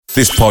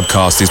This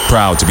podcast is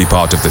proud to be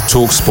part of the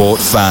TalkSport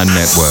Fan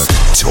Network.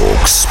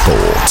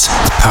 TalkSport.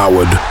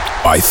 Powered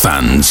by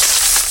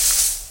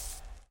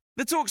fans.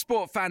 The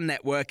TalkSport Fan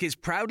Network is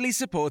proudly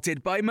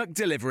supported by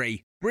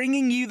McDelivery,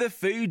 bringing you the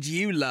food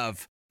you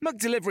love.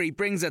 McDelivery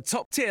brings a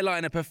top-tier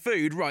lineup of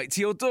food right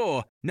to your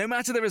door. No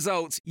matter the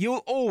result,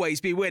 you'll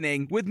always be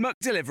winning with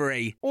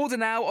McDelivery. Order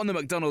now on the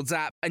McDonald's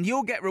app and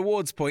you'll get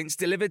rewards points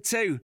delivered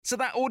too. So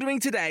that ordering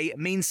today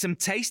means some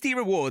tasty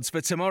rewards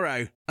for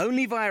tomorrow.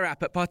 Only via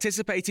app at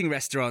participating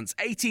restaurants.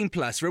 18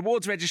 plus.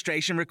 Rewards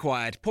registration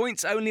required.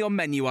 Points only on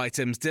menu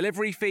items.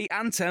 Delivery fee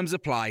and terms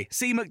apply.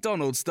 See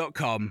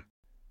mcdonalds.com.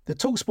 The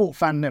TalkSport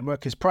Fan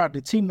Network is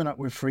proudly teaming up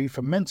with Free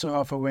for Mental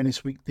Health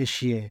Awareness Week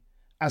this year.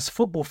 As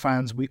football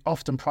fans, we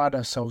often pride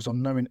ourselves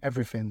on knowing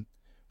everything,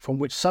 from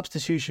which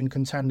substitution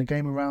can turn the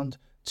game around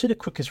to the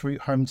quickest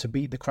route home to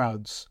beat the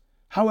crowds.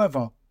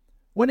 However,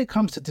 when it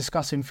comes to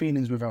discussing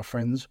feelings with our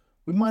friends,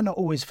 we might not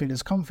always feel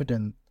as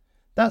confident.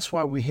 That's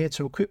why we're here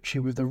to equip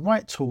you with the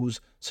right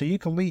tools so you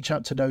can reach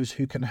out to those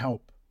who can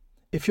help.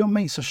 If your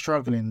mates are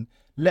struggling,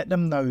 let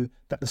them know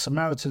that the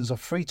Samaritans are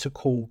free to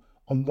call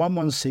on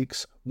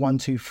 116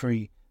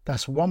 123.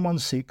 That's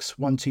 116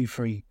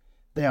 123.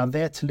 They are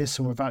there to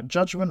listen without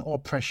judgment or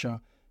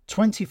pressure,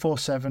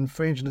 24/7,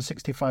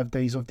 365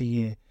 days of the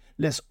year.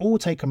 Let's all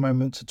take a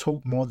moment to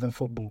talk more than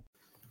football.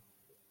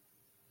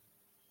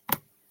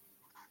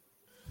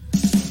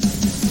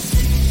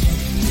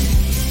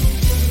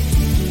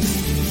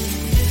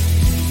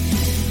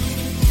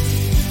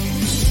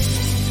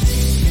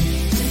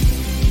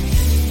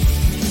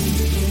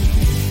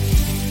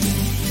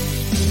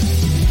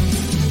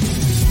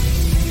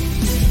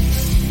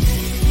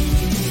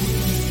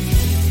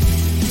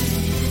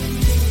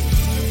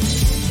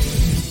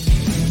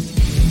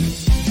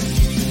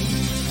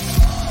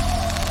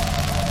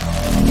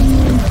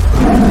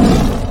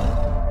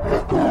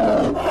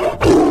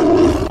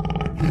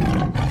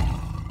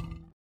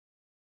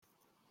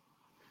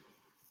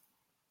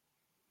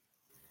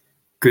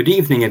 Good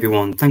evening,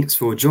 everyone. Thanks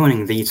for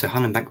joining the To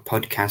Hull and Back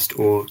podcast,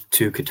 or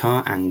To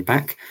Qatar and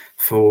Back,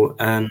 for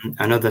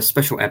another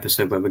special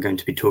episode where we're going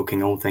to be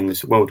talking all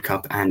things World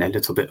Cup and a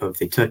little bit of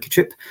the Turkey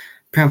trip.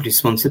 Proudly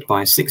sponsored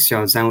by 6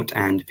 Yards Out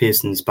and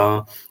Pearson's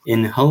Bar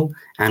in Hull.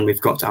 And we've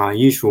got our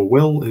usual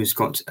Will, who's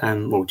got,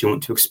 do you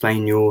want to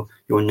explain your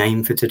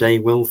name for today,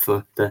 Will,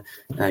 for the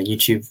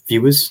YouTube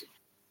viewers?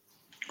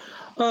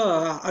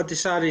 I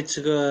decided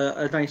to go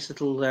a nice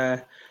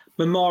little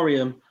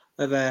memoriam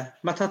of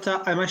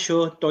Matata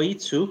Aimasho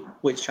Doitsu,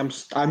 which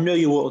I know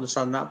you won't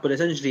understand that, but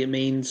essentially it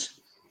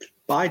means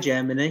bye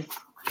Germany.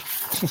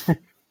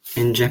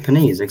 In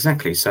Japanese,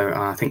 exactly. So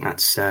I think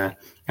that's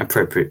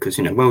appropriate because,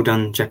 well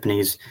done,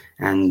 Japanese,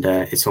 and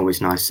it's always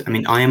nice. I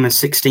mean, I am a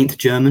 16th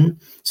German,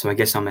 so I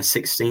guess I'm a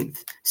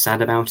 16th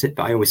sad about it,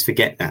 but I always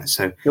forget that.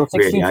 So you're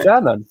 16th really,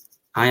 German?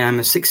 I am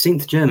a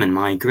 16th German.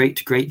 My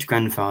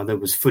great-great-grandfather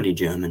was fully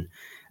German.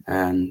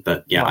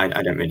 But yeah,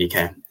 I don't really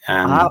care.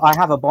 I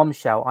have a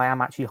bombshell. I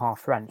am actually half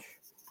French.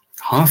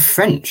 Half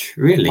French,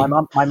 really?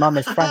 My mum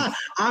is French.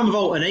 I'm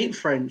voting 8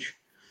 French.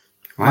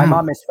 Wow. My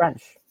mum is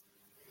French.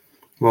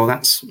 Well,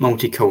 that's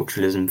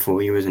multiculturalism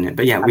for you, isn't it?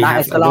 But yeah, and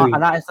that is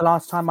the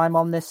last time I'm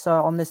on this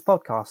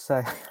podcast.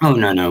 So. Oh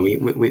no,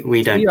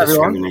 we don't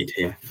discriminate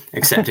here,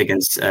 except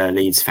against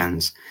Leeds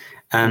fans.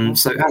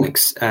 So,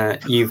 Alex,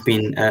 you've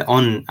been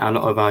on a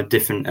lot of our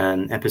different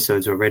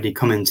episodes already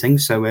commenting,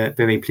 so we're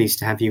very pleased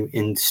to have you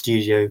in the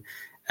studio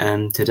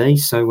today.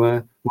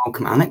 So,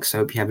 welcome, Alex. I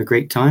hope you have a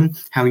great time.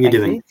 How are you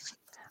doing? You.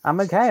 I'm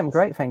okay. I'm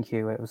great, thank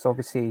you. It was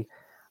obviously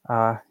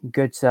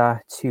good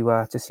to see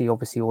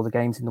obviously all the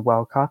games in the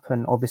World Cup,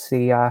 and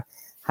obviously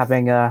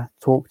having a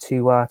talk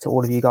to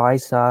all of you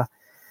guys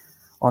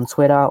on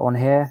Twitter, on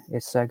here.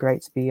 It's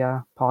great to be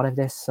part of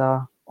this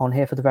on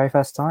here for the very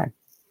first time.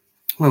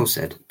 Well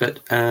said.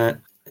 But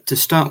to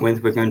start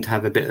with, we're going to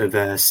have a bit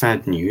of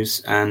sad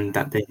news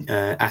that the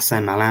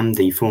Assam Alam,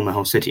 the former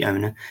Hull City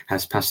owner,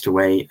 has passed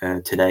away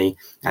today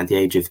at the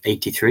age of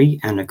 83.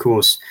 And of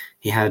course,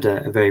 he had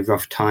a very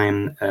rough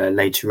time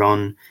later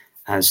on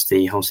as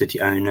the Hull City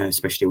owner,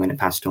 especially when it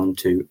passed on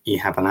to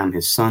Ihab Alam,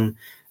 his son.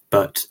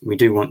 But we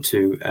do want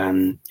to,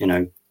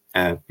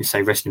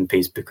 say rest in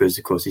peace because,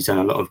 of course, he's done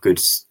a lot of good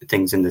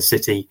things in the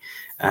city.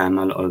 A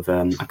lot of,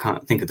 I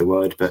can't think of the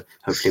word, but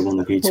hopefully one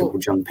of you two will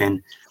jump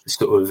in.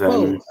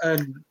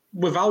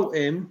 Without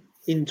him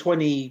in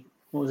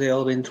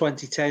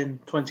 2010,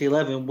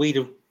 2011, we'd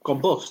have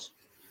gone bust,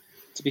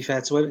 to be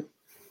fair to him.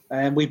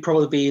 And we'd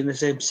probably be in the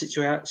same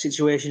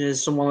situation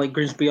as someone like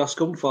Grimsby or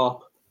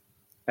Scunthorpe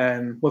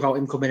without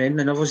him coming in.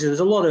 And obviously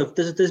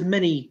there's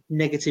many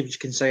negatives you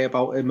can say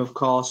about him, of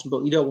course,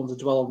 but you don't want to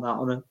dwell on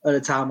that at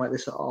a time like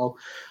this at all.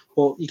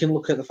 But you can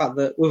look at the fact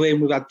that with him,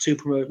 we had two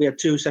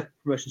separate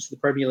promotions to the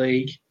Premier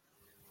League.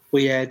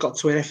 We got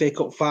to an FA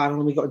Cup final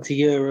and we got into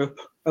Europe.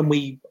 And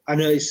I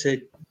know it's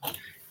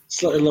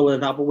slightly lower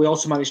than that, but we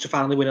also managed to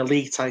finally win a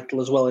league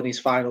title as well in his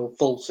final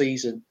full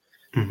season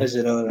as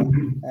an owner.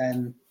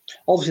 And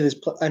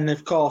obviously, and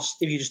of course,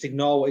 if you just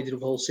ignore what he did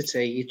with Hull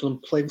City, he's done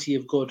plenty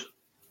of good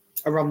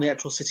around the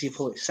actual City of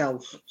Hull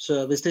itself.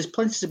 So there's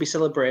plenty to be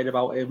celebrated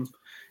about him.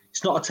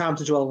 It's not a time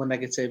to dwell on the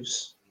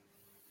negatives.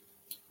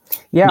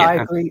 Yeah, I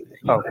agree.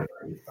 Go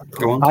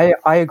on.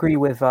 I agree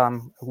with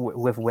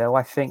Will.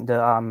 I think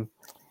that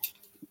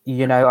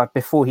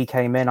before he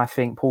came in, I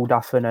think Paul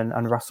Duffin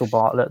and Russell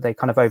Bartlett, they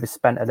kind of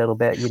overspent a little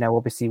bit.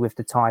 Obviously with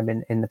the time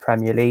in the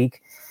Premier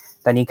League.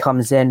 Then he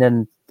comes in,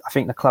 and I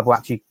think the club were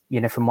actually,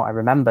 from what I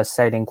remember,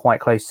 sailing quite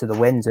close to the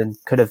wind and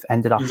could have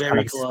ended up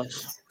Very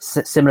close.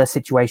 Similar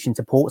situation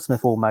to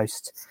Portsmouth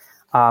almost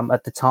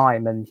at the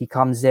time. And he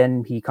comes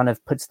in, he kind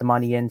of puts the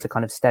money in to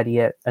kind of steady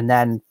it, and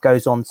then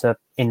goes on to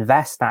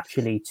invest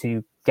actually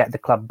to get the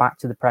club back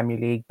to the Premier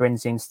League,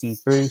 brings in Steve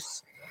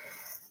Bruce.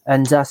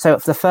 And so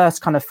for the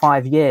first kind of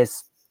 5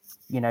 years,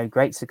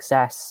 great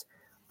success.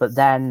 But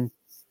then,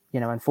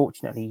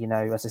 unfortunately,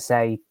 as I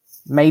say,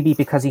 maybe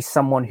because he's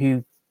someone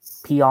who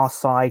PR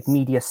side,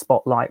 media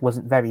spotlight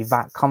wasn't very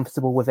that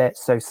comfortable with it.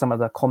 So some of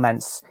the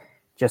comments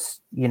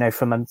just,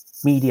 from a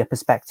media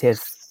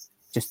perspective,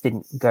 just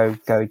didn't go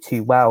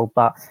too well.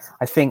 But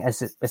I think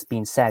as it's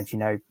been said,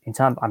 in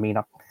terms,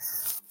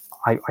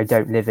 I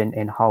don't live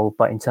in Hull,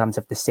 but in terms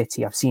of the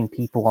city, I've seen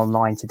people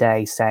online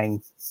today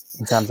saying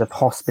in terms of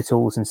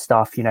hospitals and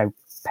stuff,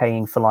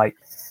 paying for like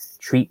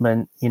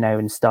treatment,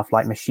 and stuff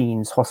like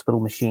machines, hospital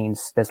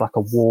machines. There's like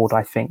a ward,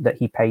 I think, that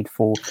he paid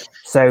for.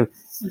 So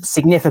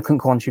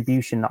significant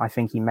contribution that I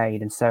think he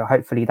made. And so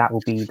hopefully that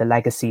will be the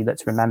legacy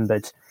that's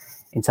remembered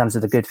in terms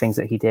of the good things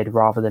that he did,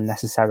 rather than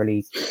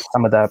necessarily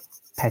some of the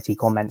petty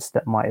comments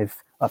that might have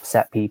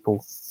upset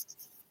people.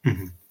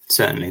 Mm-hmm.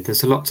 Certainly,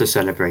 there's a lot to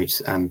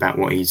celebrate about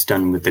what he's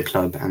done with the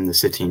club and the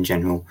city in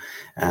general.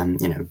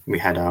 We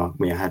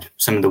had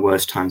some of the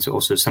worst times, but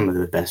also some of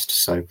the best.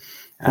 So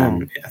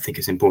I think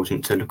it's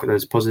important to look at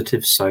those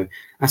positives. So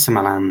Assam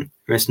Allam,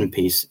 rest in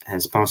peace,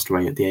 has passed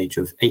away at the age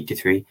of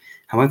 83.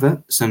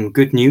 However, some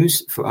good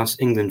news for us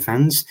England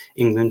fans.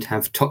 England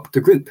have topped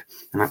the group,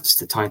 and that's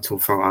the title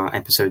for our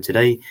episode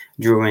today,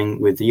 drawing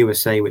with the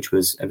USA, which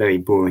was a very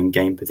boring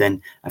game, but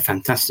then a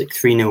fantastic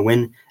 3-0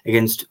 win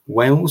against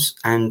Wales.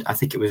 And I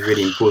think it was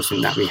really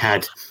important that we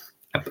had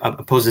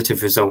a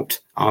positive result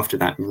after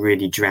that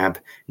really drab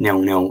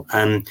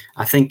 0-0.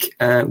 I think,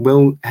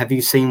 Will, have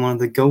you seen one of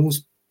the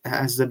goals?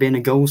 Has there been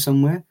a goal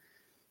somewhere?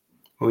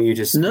 Or are you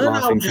just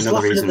laughing I'm just for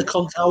another laughing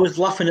reason? I was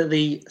laughing at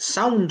the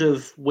sound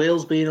of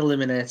Wales being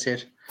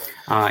eliminated.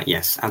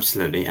 Yes,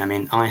 absolutely. I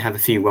mean, I have a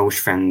few Welsh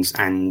friends,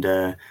 and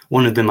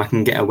one of them I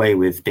can get away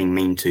with being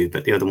mean to,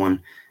 but the other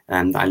one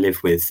that I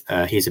live with,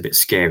 he's a bit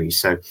scary.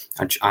 So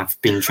I've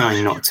been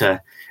trying not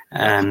to,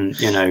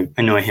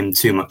 annoy him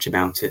too much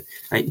about it.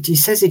 He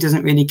says he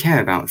doesn't really care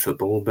about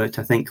football, but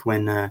I think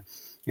when,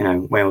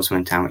 Wales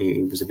went out,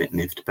 he was a bit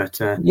miffed. But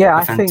a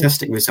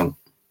fantastic result.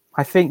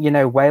 I think,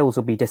 Wales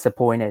will be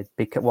disappointed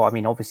because,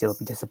 obviously they'll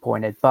be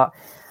disappointed, but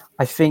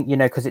I think,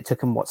 because it took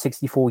them,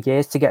 64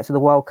 years to get to the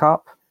World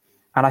Cup.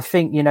 And I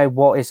think,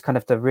 what is kind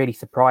of the really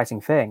surprising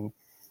thing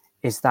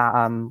is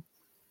that,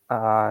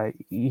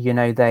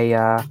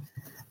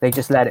 they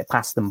just let it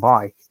pass them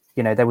by.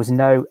 There was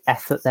no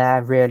effort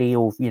there really,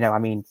 or,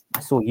 I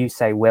saw you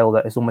say, Will,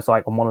 that it's almost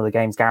like on one of the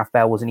games, Gareth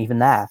Bale wasn't even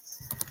there.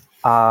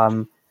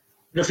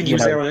 Nothing he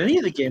was there on any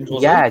of the games,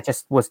 was it?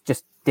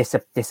 Just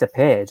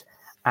disappeared.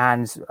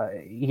 And,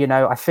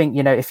 I think,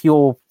 if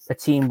you're a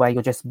team where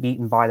you're just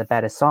beaten by the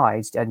better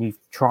sides and you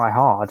try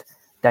hard,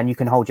 then you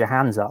can hold your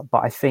hands up.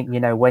 But I think,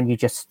 when you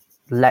just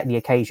let the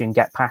occasion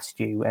get past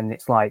you and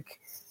it's like,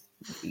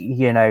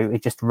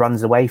 it just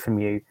runs away from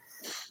you,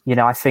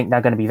 I think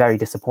they're going to be very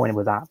disappointed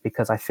with that,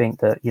 because I think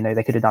that,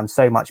 they could have done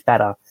so much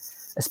better,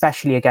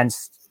 especially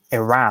against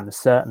Iran.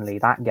 Certainly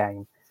that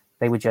game,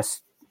 they were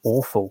just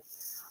awful.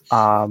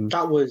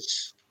 That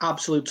was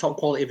absolute top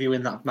quality view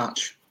in that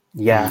match.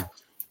 Yeah.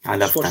 I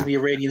love watching that. the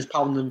Iranians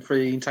pound them for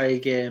the entire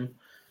game.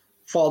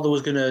 Thought they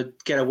was going to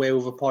get away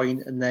with a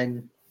point and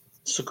then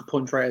suck a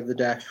punch right at the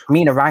death.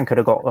 Iran could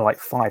have got like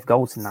 5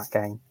 goals in that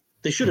game.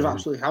 They should have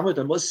absolutely hammered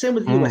them. But same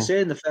with USA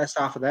in the first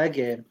half of their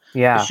game.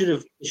 Yeah, they should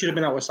have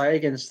been out of sight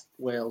against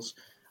Wales.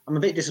 I'm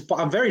a bit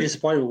disappointed. I'm very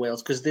disappointed with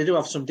Wales because they do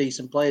have some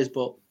decent players,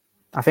 but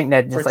I think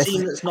they're for a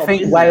team that's not I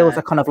think been Wales there,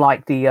 are kind of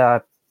like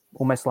the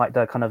almost like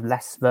the kind of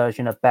less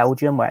version of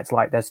Belgium, where it's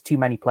like there's too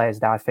many players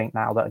there. I think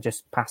now that are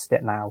just past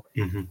it now.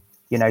 Mm-hmm.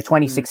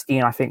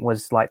 2016 I think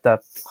was like the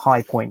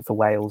high point for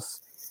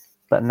Wales,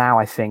 but now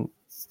I think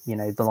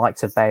the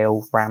likes of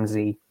Bale,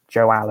 Ramsey,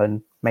 Joe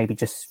Allen maybe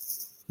just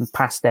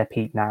past their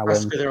peak now.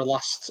 Has to be their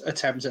last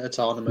attempt at a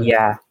tournament.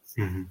 Yeah.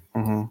 Mm-hmm.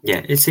 Mm-hmm.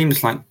 Yeah, it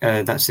seems like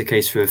that's the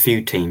case for a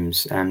few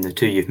teams. The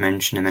two you've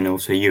mentioned, and then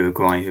also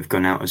Uruguay, who've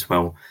gone out as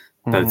well.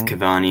 Both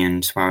Cavani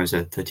and Suarez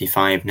are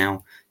 35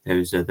 now.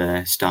 Those are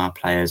their star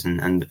players,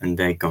 and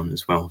they're gone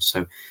as well.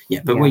 So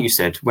what you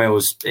said,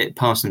 Wales, it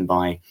passed them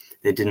by.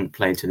 They didn't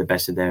play to the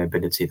best of their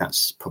ability.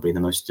 That's probably the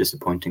most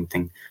disappointing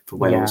thing for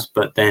Wales.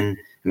 Yeah. But then,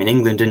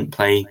 England didn't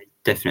play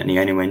definitely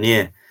anywhere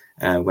near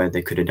where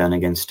they could have done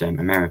against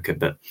America.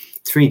 But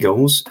 3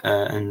 goals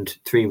and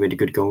 3 really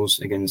good goals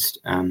against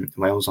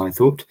Wales, I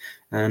thought.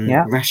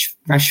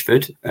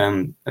 Rashford,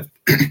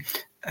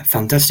 a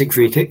fantastic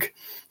free kick,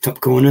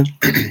 top corner,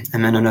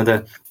 and then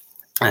another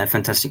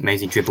fantastic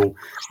Maisie dribble.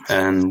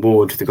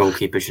 Ward, the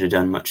goalkeeper, should have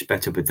done much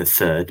better with the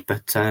third,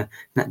 but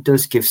that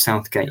does give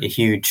Southgate a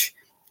huge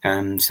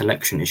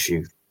selection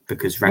issue,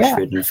 because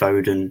Rashford and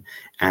Foden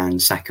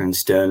and Saka and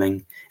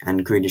Sterling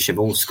and Grealish have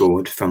all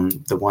scored from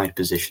the wide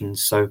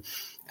positions. So,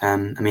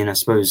 I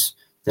suppose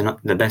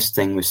the best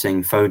thing was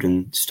seeing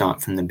Foden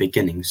start from the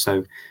beginning.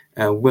 So,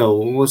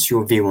 Will, what's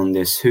your view on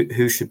this?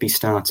 Who should be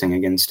starting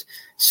against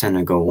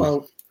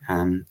Senegal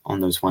on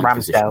those wide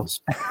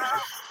positions?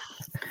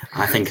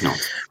 I think not.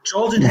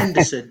 Jordan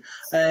Henderson.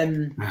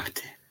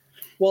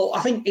 Well,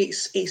 I think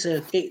it's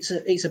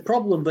a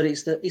problem, but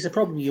it's a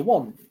problem you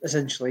want,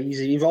 essentially.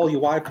 If all your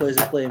wide players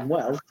are playing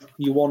well,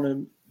 you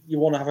want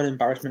to have an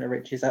embarrassment of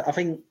riches. I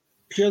think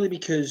purely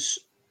because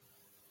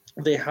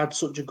they had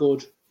such a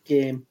good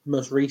game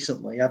most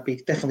recently, I'd be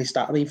definitely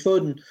starting. I mean,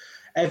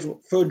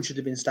 Foden should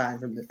have been starting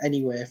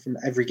from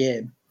every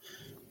game,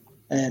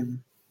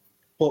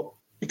 but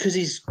because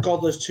he's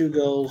got those 2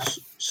 goals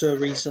so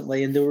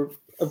recently, and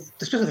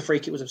especially the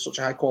free kick was of such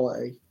a high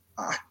quality,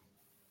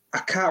 I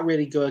can't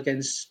really go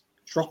against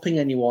dropping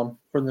anyone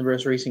from the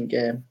most recent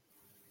game,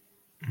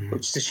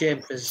 which is a shame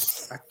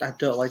because I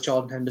don't like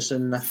Jordan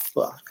Henderson,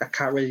 but I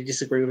can't really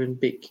disagree with him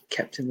being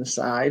kept in the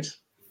side.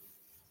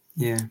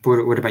 Yeah.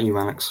 What about you,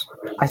 Alex?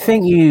 I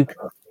think you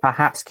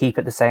perhaps keep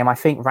it the same. I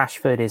think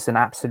Rashford is an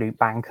absolute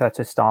banker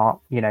to start.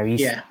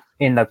 He's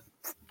in the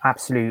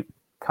absolute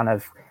kind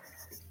of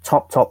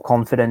top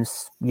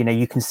confidence.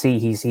 You can see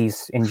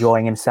he's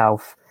enjoying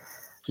himself.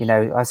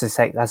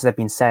 As they've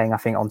been saying, I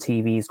think on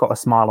TV, he's got a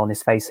smile on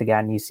his face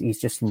again. He's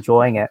just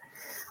enjoying it.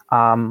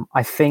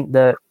 I think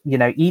that,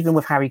 even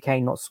with Harry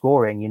Kane not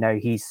scoring,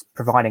 he's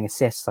providing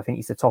assists. I think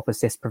he's the top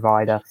assist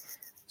provider.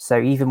 So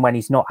even when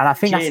he's not, and I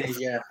think I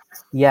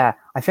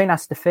think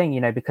that's the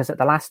thing, because at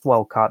the last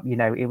World Cup,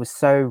 it was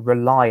so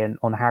reliant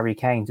on Harry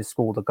Kane to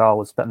score the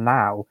goals. But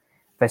now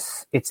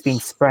it's been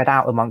spread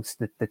out amongst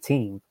the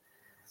team,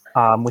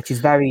 which is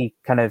very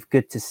kind of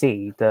good to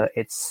see that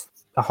it's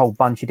a whole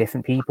bunch of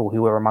different people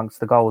who are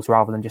amongst the goals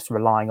rather than just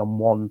relying on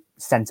one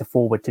centre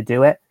forward to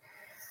do it.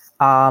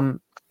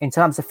 In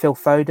terms of Phil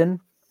Foden,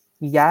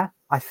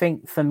 I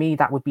think for me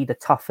that would be the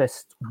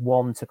toughest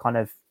one to kind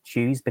of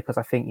choose, because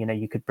I think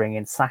you could bring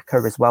in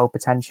Saka as well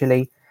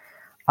potentially.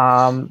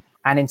 And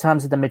in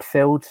terms of the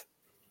midfield,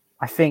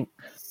 I think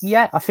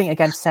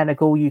against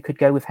Senegal you could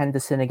go with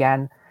Henderson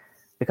again,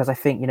 because I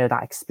think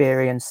that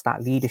experience,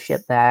 that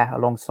leadership there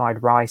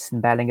alongside Rice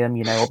and Bellingham.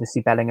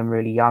 Obviously Bellingham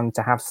really young,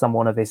 to have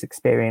someone of his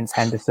experience,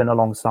 Henderson,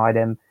 alongside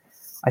him,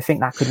 I think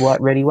that could work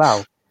really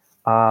well.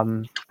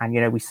 And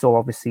we saw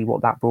obviously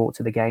what that brought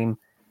to the game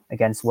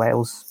against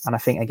Wales, and I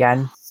think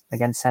again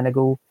against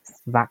Senegal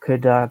that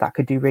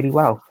could do really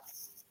well.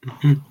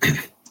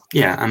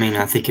 Yeah,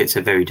 I think it's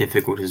a very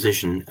difficult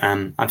decision.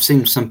 I've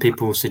seen some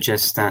people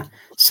suggest that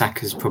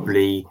Saka's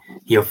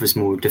he offers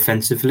more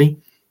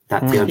defensively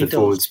that the other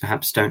forwards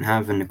perhaps don't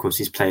have, and of course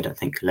he's played, I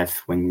think,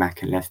 left wing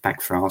back and left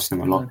back for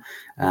Arsenal a lot,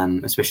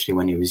 especially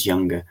when he was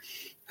younger.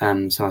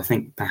 So I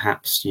think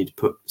perhaps you'd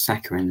put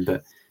Saka in,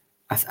 but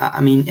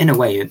in a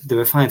way there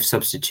are 5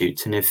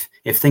 substitutes, and if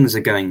things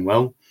are going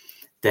well,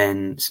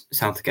 then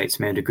Southgate's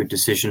made a good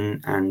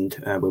decision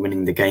and we're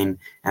winning the game,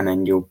 and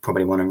then you'll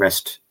probably want to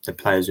rest the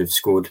players who've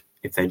scored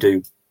if they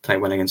do play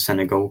well against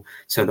Senegal,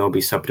 so they'll be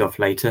subbed off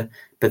later.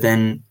 But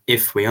then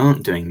if we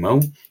aren't doing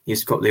well,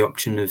 he's got the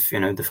option of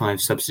the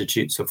 5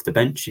 substitutes off the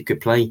bench. You could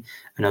play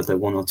another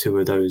 1 or 2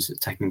 of those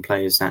attacking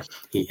players that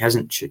he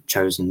hasn't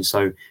chosen.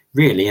 So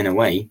really, in a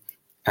way,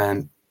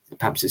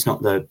 perhaps it's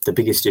not the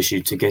biggest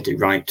issue to get it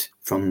right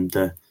from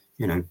the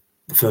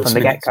first from the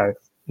get-go.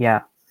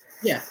 Yeah.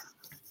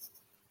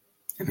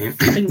 I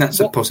think that's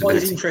a possibility.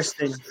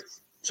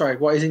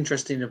 What is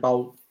interesting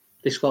about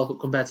this World Cup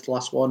compared to the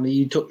last one,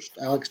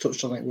 Alex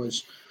touched on it,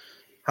 was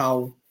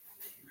how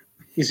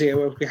we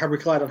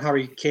relied on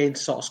Harry Kane to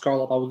sort of score a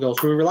lot of our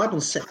goals. We relied on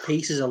set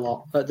pieces a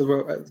lot at the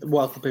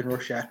World Cup in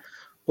Russia,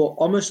 but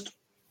almost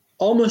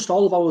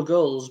all of our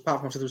goals, apart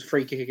from there was a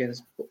free kick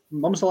against,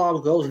 almost all our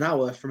goals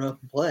now are from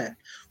open play,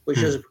 which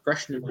shows a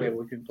progression in the way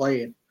we've been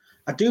playing.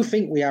 I do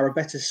think we are a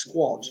better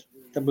squad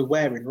than we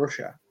were in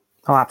Russia.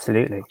 Oh,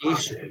 absolutely.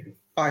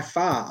 By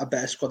far a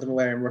better squad than we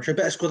were in Russia, a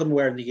better squad than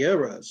we were in the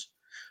Euros.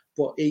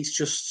 But it's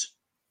just,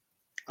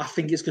 I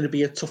think it's going to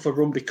be a tougher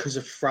run because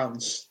of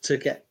France to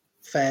get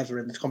further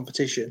in the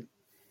competition.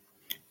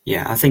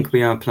 Yeah, I think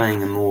we are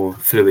playing a more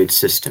fluid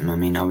system.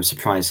 I was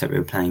surprised that we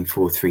were playing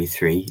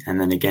 4-3-3. And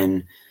then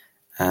again,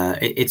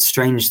 it's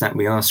strange that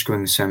we are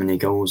scoring so many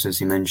goals, as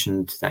you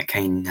mentioned, that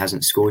Kane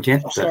hasn't scored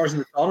yet. Top scorers in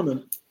the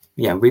tournament.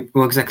 Yeah,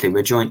 exactly.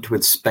 We're joint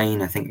with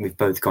Spain. I think we've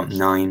both got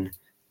 9.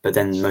 But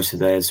then most of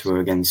theirs were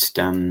against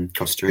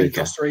Costa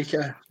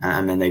Rica.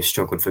 And then they've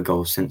struggled for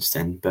goals since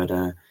then. But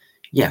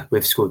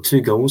we've scored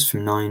 2 goals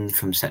from 9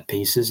 from set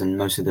pieces, and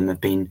most of them have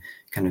been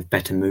kind of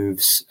better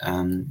moves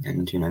and,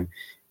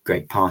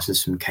 great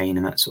passes from Kane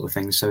and that sort of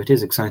thing. So it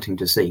is exciting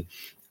to see.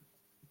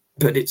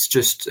 But it's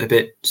just a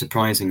bit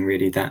surprising,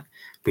 really, that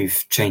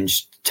we've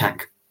changed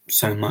tack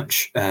so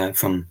much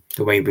from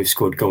the way we've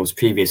scored goals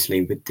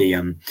previously with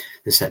the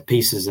set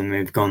pieces, and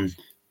we've gone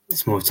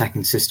this more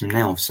attacking system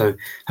now. So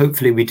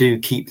hopefully we do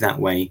keep that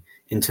way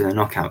into the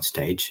knockout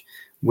stage.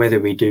 Whether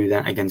we do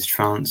that against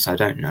France, I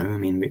don't know. I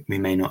mean, we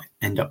may not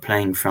end up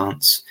playing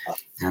France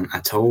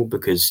at all,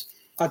 because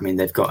I mean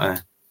they've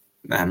got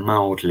a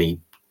mildly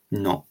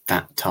not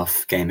that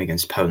tough game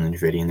against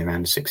Poland really in the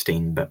round of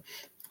 16. But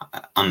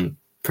I'm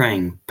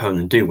praying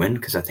Poland do win,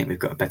 because I think we've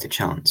got a better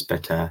chance.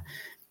 But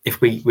if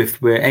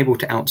we're able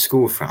to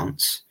outscore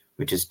France,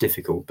 which is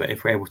difficult, but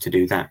if we're able to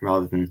do that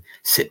rather than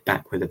sit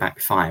back with a back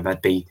five,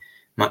 I'd be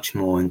much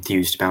more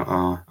enthused about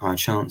our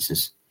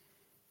chances.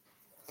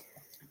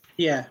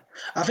 Yeah,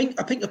 I think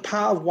a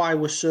part of why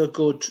we're so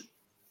good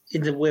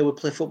in the way we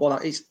play football now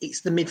is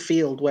it's the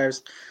midfield.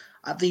 Whereas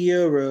at the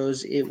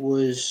Euros, it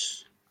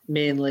was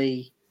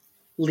mainly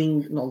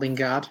not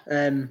Lingard,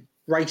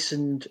 Rice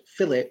and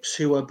Phillips,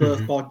 who are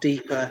both more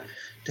deeper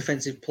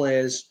defensive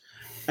players.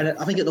 And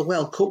I think at the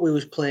World Cup we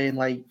was playing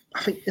I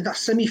think in that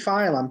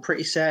semi-final, I'm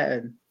pretty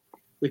certain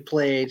we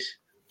played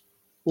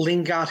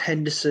Lingard,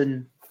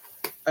 Henderson,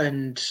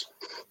 and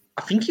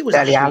I think it was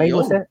Dele Ashley Alli, Young.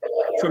 was it?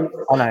 From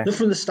no.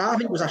 From the start, I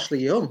think it was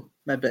Ashley Young,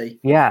 maybe.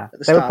 Yeah,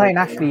 they were playing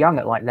Ashley Young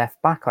at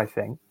left back, I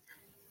think.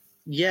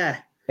 Yeah.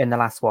 In the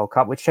last World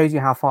Cup, which shows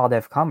you how far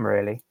they've come,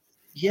 really.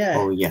 Yeah.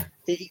 Oh, yeah.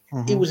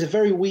 It was a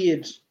very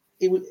weird.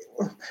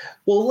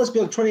 Well, let's be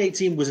honest.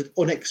 2018 was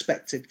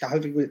unexpected. I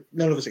don't think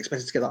none of us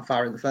expected to get that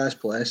far in the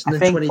first place. And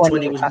then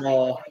 2020 was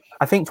more.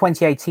 I think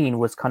 2018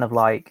 was kind of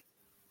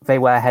they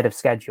were ahead of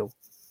schedule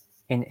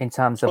in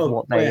terms of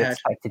what they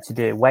expected to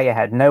do. Way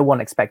ahead. No one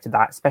expected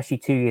that, especially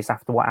 2 years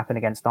after what happened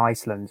against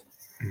Iceland.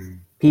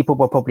 People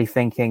were probably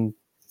thinking,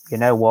 you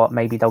know what,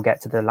 maybe they'll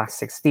get to the last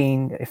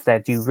 16. If they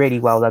do really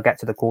well, they'll get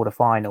to the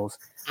quarterfinals.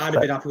 I'd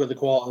have been happy with the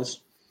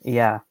quarters.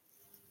 Yeah.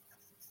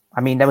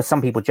 I mean, there was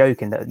some people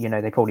joking that,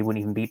 they probably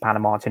wouldn't even beat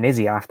Panama and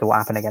Tunisia after what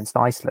happened against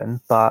Iceland.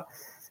 But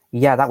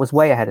yeah, that was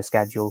way ahead of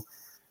schedule.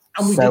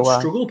 And we did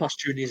struggle past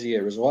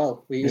Tunisia as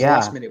well. We used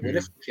last minute winner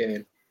for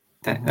Kane.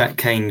 That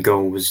Kane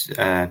goal was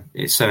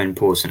it's so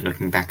important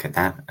looking back at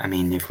that. I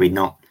mean, if we'd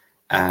not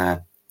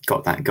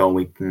got that goal,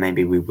 we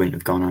wouldn't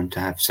have gone on to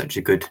have such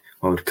a good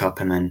World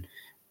Cup, and then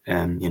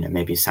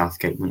maybe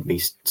Southgate wouldn't be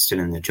still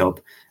in the job.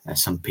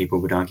 Some people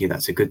would argue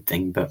that's a good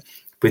thing, but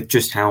with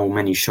just how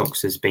many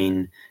shocks there's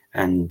been,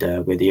 and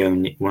we're the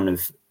only one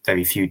of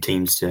very few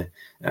teams to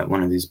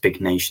one of these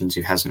big nations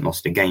who hasn't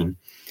lost a game,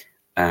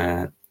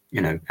 and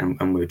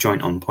we're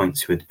joint on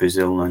points with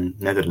Brazil and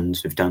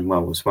Netherlands who've done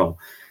well as well.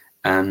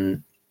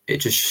 It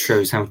just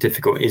shows how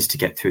difficult it is to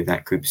get through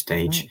that group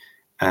stage.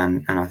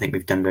 And I think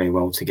we've done very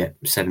well to get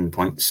 7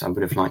 points. I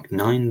would have liked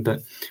 9,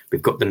 but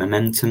we've got the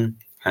momentum,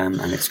 and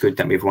it's good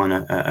that we've won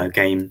a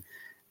game,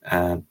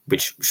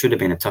 which should have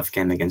been a tough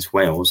game against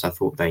Wales. I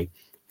thought they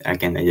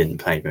didn't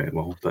play very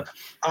well, but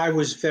I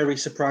was very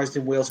surprised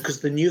in Wales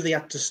because they knew they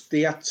had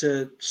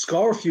to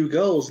score a few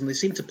goals, and they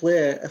seemed to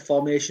play a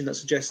formation that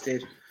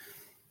suggested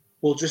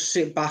we'll just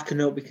sit back and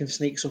hope we can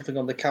sneak something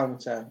on the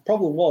counter.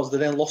 Problem was they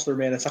then lost their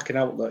main attacking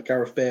outlet,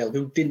 Gareth Bale,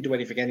 who didn't do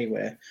anything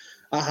anyway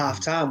at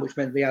half-time, which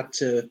meant they had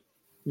to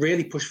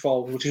really push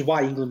forward, which is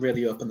why England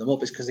really opened them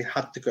up, is because they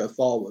had to go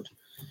forward.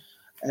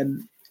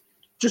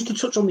 Just to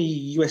touch on the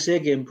USA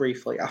game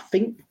briefly, I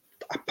think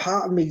a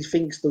part of me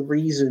thinks the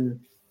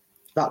reason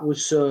that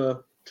was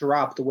so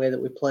drab, the way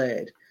that we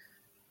played,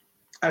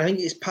 and I think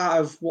it's part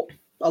of what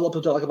a lot of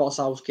people don't like about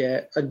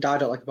Southgate, and I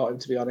don't like about him,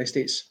 to be honest.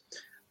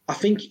 I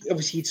think,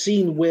 obviously, he'd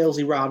seen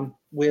Wales-Iran.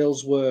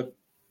 Wales were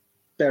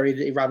buried,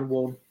 Iran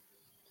won.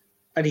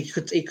 And he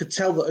could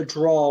tell that a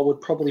draw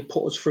would probably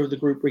put us through the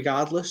group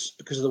regardless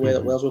because of the way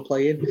that Wales were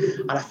playing.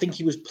 And I think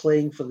he was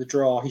playing for the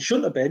draw. He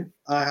shouldn't have been.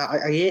 I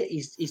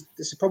hate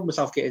the problem with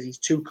Southgate is he's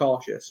too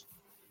cautious.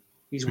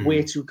 He's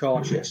way too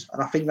cautious.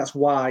 And I think that's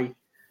why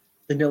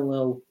the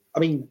 0-0... I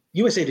mean,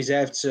 USA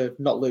deserved to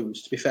not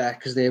lose, to be fair,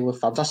 because they were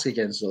fantastic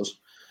against us.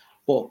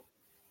 But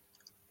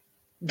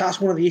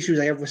that's one of the issues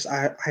I have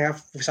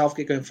with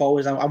Southgate going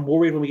forward. I'm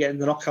worried when we get in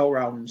the knockout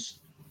rounds,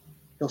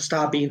 he'll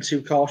start being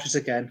too cautious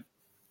again.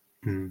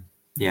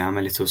 Yeah, I'm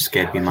a little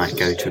scared we might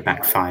go to a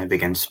back five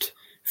against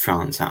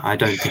France. I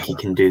don't think he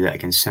can do that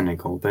against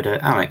Senegal. But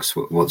Alex,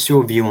 what's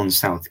your view on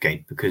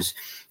Southgate? Because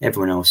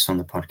everyone else on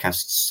the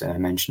podcasts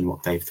mentioned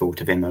what they've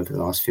thought of him over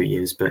the last few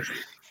years. But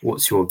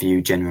what's your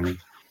view generally?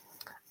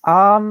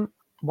 Well,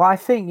 I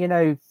think,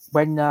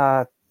 when,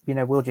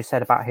 Will just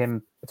said about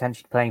him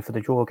potentially playing for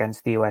the draw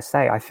against the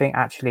USA, I think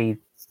actually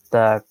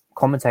the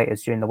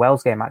commentators during the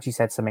Wales game actually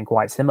said something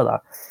quite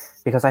similar,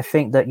 because I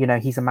think that,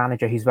 he's a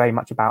manager who's very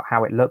much about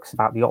how it looks,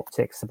 about the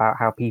optics, about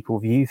how people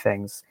view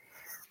things,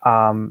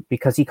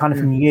 because he kind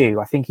of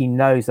knew, I think he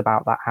knows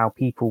about that, how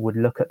people would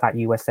look at that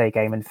USA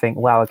game and think,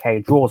 well, okay,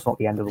 a draw's not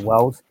the end of the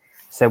world,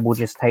 so we'll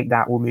just take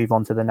that, we'll move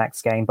on to the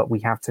next game, but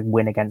we have to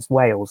win against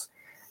Wales.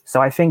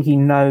 So I think he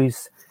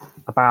knows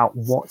about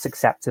what's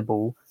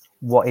acceptable,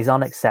 what is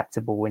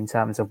unacceptable in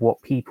terms of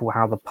what people,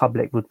 how the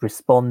public would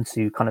respond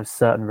to kind of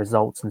certain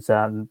results and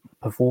certain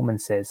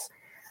performances.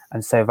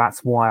 And so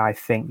that's why I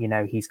think,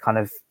 he's kind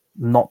of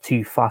not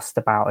too fussed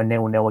about a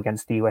 0-0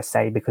 against the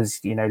USA because,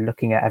 you know,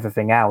 looking at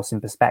everything else in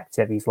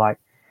perspective, he's like,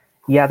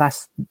 yeah,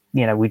 that's,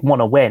 you know, we'd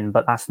want to win,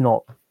 but that's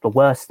not the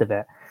worst of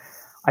it.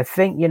 I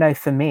think, you know,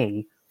 for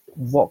me,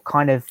 what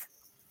kind of,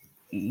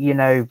 you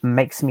know,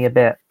 makes me a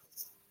bit,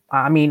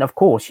 I mean, of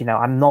course, you know,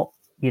 I'm not,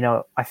 you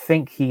know, I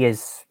think he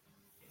is,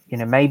 you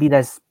know, maybe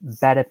there's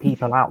better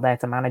people out there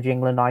to manage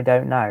England, I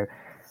don't know.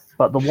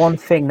 But the one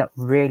thing that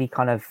really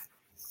kind of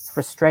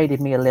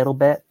frustrated me a little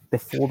bit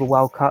before the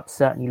World Cup,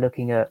 certainly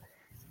looking at,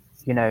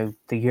 you know,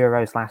 the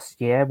Euros last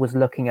year, was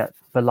looking at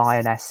the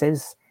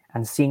Lionesses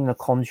and seeing the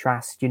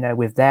contrast, you know,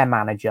 with their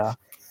manager,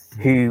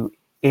 who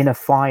in a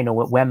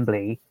final at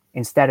Wembley,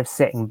 instead of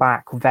sitting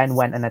back, then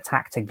went and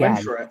attacked again.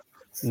 Went for it.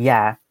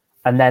 Yeah.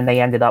 And then they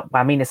ended up,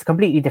 I mean, it's a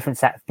completely different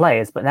set of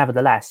players, but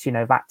nevertheless, you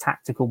know, that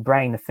tactical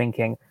brain of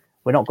thinking,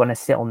 we're not going to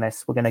sit on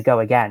this, we're going to go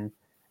again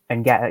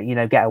and get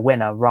a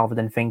winner, rather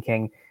than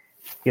thinking,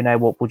 you know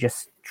what, we'll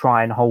just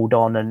try and hold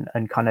on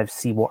and kind of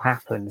see what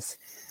happens.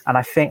 And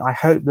I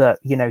hope that,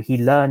 you know, he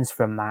learns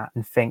from that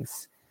and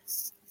thinks,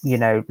 you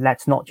know,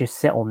 let's not just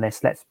sit on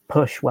this, let's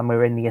push when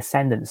we're in the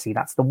ascendancy.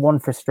 That's the one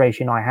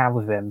frustration I have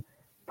with him.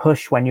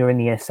 Push when you're in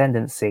the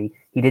ascendancy.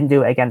 He didn't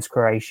do it against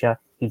Croatia.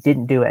 He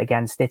didn't do it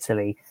against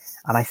Italy.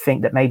 And I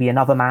think that maybe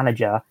another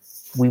manager,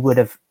 we would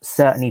have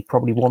certainly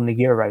probably won the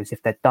Euros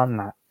if they'd done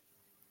that.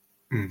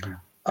 Mm-hmm.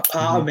 A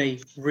part of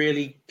me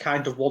really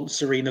kind of wants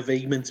Serena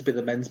Wiegman to be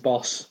the men's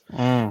boss.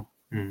 I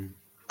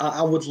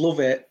would love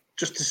it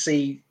just to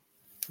see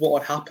what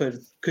would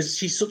happen, because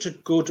she's such a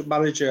good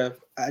manager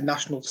at a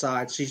national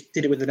side. She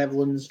did it with the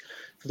Netherlands,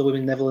 for the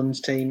women's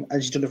Netherlands team,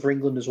 and she's done it for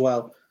England as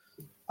well.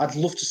 I'd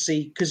love to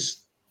see,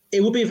 because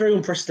it would be a very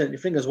unprecedented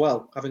thing as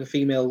well, having a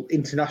female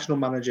international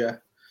manager.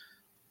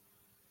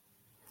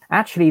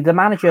 Actually, the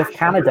manager of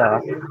Canada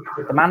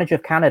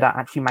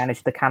actually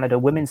managed the Canada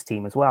women's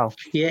team as well.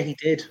 Yeah, he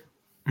did.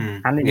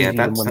 And yeah,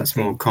 that's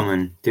more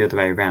common the other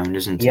way around,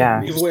 isn't it? Yeah, I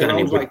mean, the other way around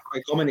is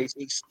quite common.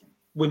 It's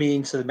women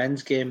into the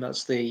men's game.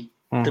 That's the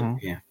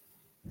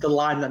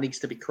line that needs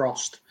to be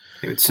crossed.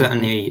 It would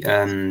certainly,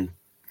 cause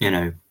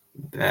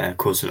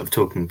a lot of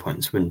talking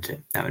points, wouldn't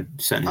it? That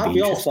would certainly I'd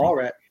be all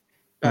for it,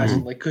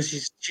 personally, because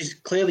she's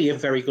clearly a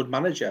very good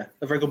manager,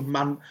 a very good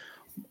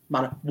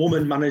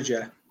woman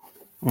manager.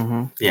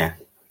 Yeah,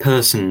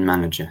 person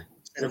manager.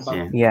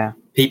 Yeah.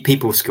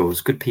 People skills,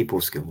 good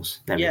people skills.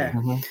 There we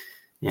go.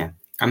 Yeah.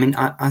 I mean,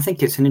 I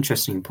think it's an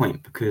interesting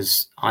point,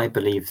 because I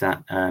believe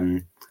that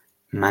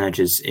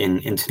managers in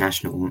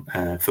international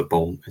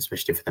football,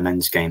 especially for the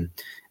men's game,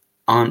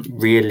 aren't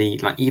really,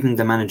 like, even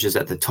the managers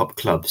at the top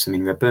clubs. I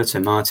mean,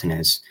 Roberto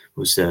Martinez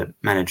was the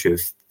manager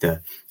of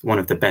one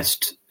of the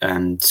best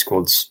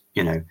squads,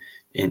 you know,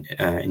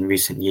 in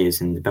recent years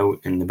in the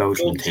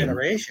Belgian team.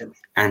 Generation.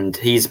 And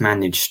he's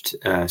managed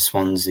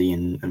Swansea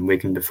and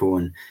Wigan before,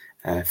 and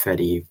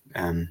fairly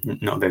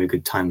not a very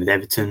good time with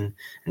Everton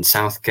and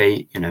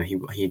Southgate. You know,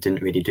 he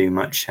didn't really do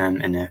much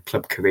in a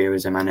club career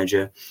as a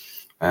manager,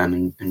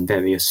 and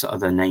various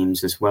other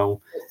names as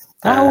well.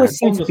 That always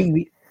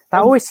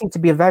seemed to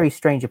be a very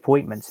strange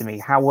appointment to me.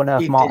 How on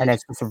earth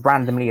Martinez just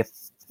randomly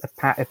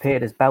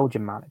appeared as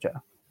Belgian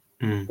manager?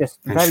 Just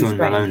and very Sean strange.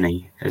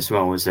 Maloney as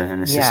well as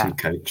an assistant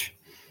coach.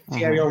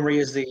 Thierry Henry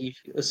is the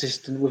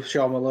assistant with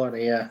Sean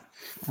Maloney. Yeah.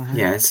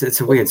 Yeah, it's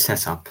a weird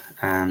setup.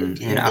 I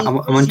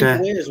wonder.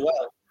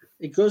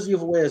 It goes the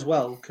other way as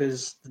well,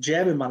 because the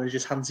German manager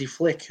is Hansi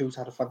Flick, who's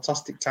had a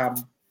fantastic time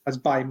as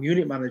Bayern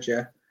Munich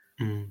manager,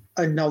 and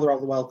now they're out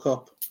of the World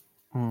Cup.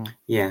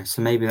 Yeah,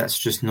 so maybe that's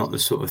just not the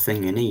sort of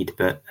thing you need.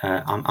 But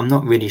I'm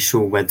not really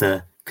sure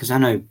whether, because I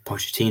know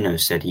Pochettino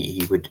said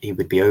he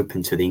would be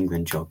open to the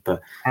England job,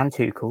 but and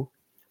Tuchel.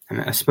 I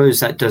mean, I suppose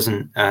that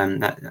doesn't.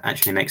 That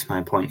actually makes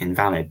my point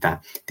invalid,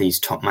 that these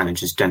top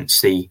managers don't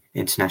see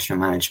international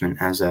management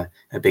as a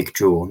big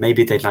draw.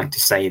 Maybe they'd like to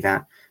say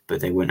that,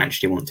 but they wouldn't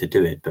actually want to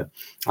do it. But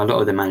a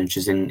lot of the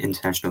managers in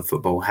international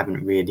football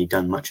haven't really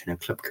done much in a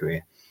club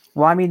career.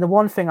 Well, I mean, the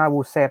one thing I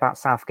will say about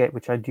Southgate,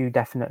 which I do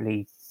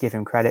definitely give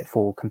him credit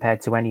for compared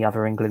to any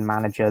other England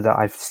manager that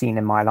I've seen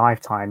in my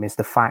lifetime, is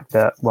the fact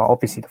that, well,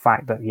 obviously the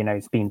fact that, you know,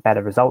 it's been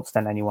better results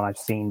than anyone I've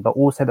seen, but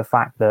also the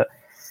fact that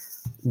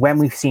when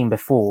we've seen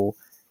before,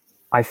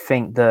 I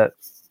think that,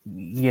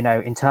 you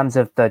know, in terms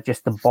of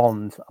just the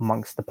bond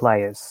amongst the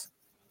players,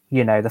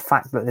 you know, the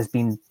fact that there's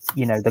been,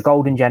 you know, the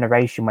golden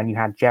generation when you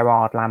had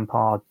Gerrard,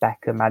 Lampard,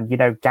 Beckham, and, you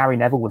know, Gary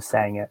Neville was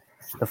saying it,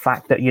 the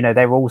fact that, you know,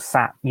 they were all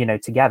sat, you know,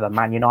 together,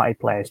 Man United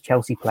players,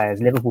 Chelsea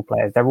players, Liverpool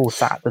players, they're all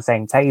sat at the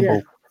same table.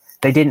 Yeah.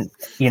 They didn't,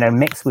 you know,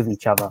 mix with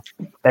each other.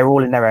 They're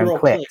all in their own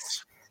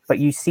cliques. But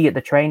you see at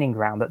the training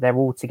ground that they're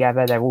all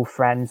together, they're all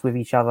friends with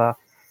each other.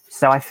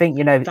 So I think,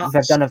 you know,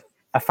 they've done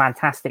a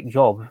fantastic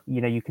job.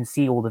 You know, you can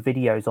see all the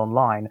videos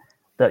online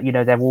that, you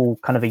know, they're all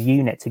kind of a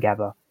unit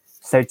together.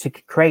 So to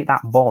create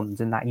that bond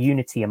and that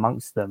unity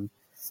amongst them,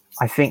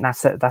 I think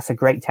that's a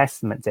great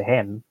testament to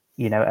him,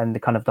 you know, and the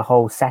kind of the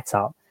whole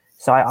setup.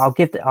 So I'll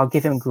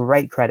give him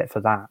great credit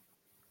for that.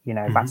 You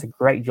know, that's a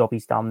great job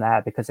he's done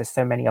there, because there's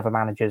so many other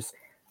managers.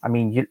 I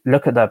mean, you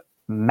look at the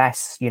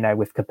mess, you know,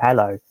 with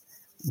Capello,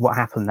 what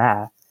happened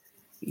there.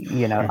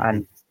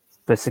 and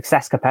the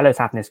success Capello's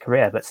had in his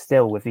career, but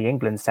still with the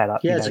England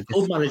setup, as a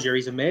club manager,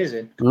 he's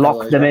amazing.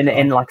 Locked them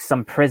in like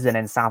some prison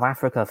in South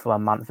Africa for a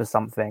month or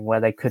something, where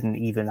they couldn't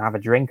even have a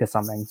drink or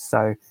something.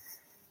 So,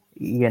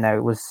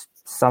 it was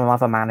some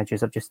other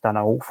managers have just done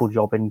an awful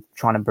job in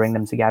trying to bring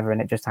them together,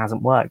 and it just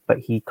hasn't worked. But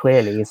he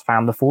clearly has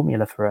found the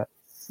formula for it.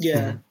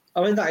 Yeah,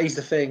 I mean that is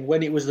the thing.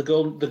 When it was the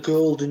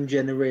golden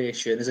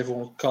generation, as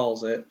everyone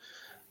calls it,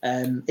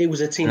 it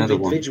was a team of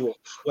individuals.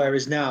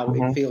 Whereas now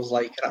it feels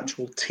like an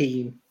actual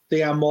team.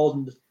 They are more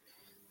than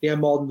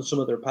the sum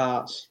of their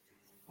parts.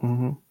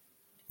 Mm-hmm.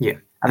 Yeah,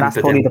 and that's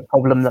probably the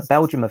problem that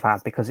Belgium have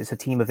had, because it's a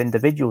team of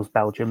individuals.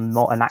 Belgium,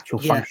 not an actual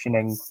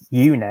functioning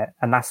unit,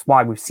 and that's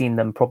why we've seen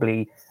them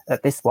probably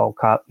at this World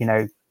Cup.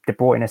 De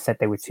Bruyne said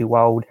they were too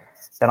old.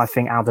 Then I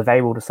think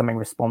Alderweireld or something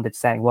responded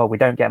saying, "Well, we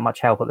don't get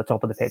much help at the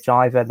top of the pitch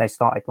either." And they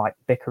started like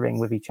bickering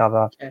with each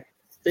other. Yeah.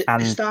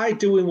 They started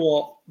doing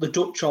what the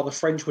Dutch or the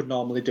French would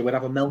normally do and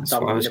have a meltdown.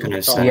 That's what I was going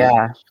to say.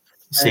 Yeah.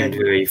 It seemed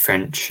very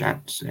French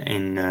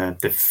in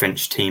the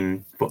French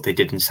team. What they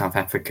did in South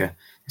Africa,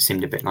 it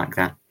seemed a bit like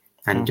that.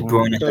 And De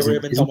Bruyne, De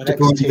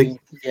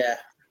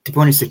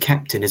Bruyne is the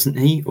captain, isn't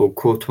he? Or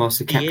Courtois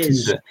the captain,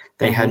 but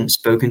they hadn't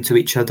spoken to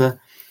each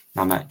other.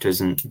 Now that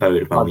doesn't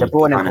bode well. De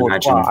Bruyne and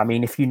Courtois, I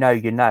mean, if you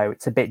know,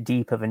 it's a bit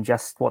deeper than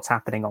just what's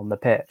happening on the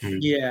pitch.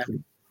 Yeah.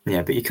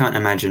 Yeah, but you can't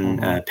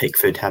imagine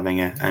Pickford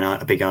having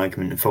a big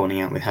argument and falling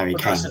out with Harry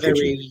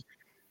Kane.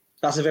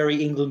 That's a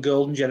very England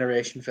golden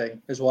generation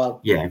thing as well.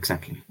 Yeah,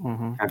 exactly.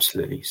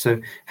 Absolutely. So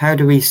how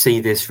do we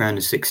see this round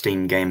of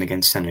 16 game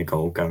against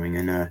Senegal going?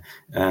 And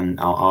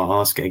I'll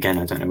ask it again.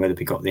 I don't know whether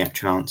we got the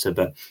actual answer,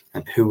 but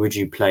who would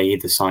you play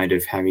either side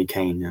of Harry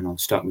Kane? And I'll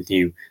start with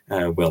you,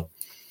 Will.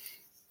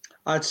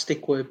 I'd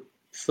stick with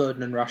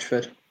Foden and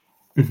Rashford.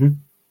 Mm-hmm.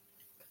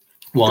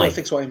 Why? Don't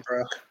fix what ain't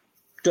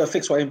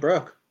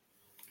broke.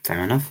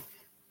 Fair enough.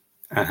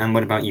 And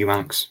what about you,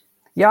 Alex?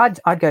 Yeah,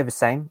 I'd go the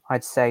same.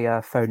 I'd say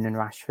Foden and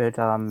Rashford.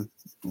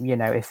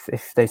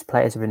 If those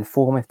players are in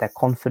form, if they're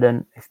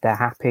confident, if they're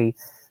happy,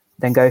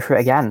 then go for it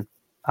again.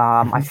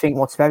 I think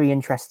what's very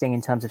interesting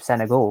in terms of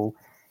Senegal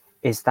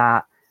is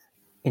that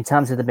in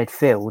terms of the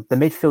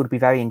midfield would be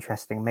very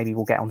interesting. Maybe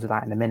we'll get onto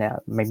that in a minute.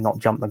 Maybe not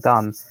jump the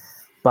gun.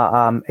 But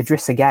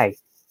Idrissa Gueye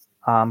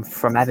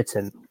from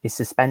Everton is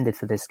suspended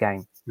for this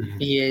game.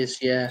 He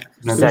is, yeah.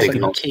 So,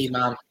 a key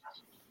man.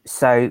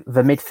 So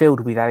the midfield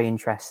will be very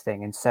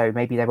interesting. And so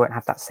maybe they won't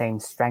have that same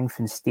strength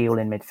and steel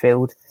in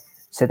midfield.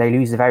 So they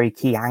lose a very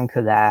key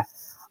anchor there.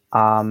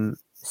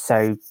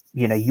 So,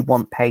 you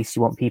want pace,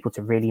 you want people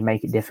to really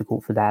make it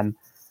difficult for them.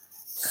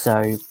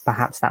 So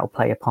perhaps that will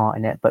play a part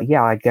in it. But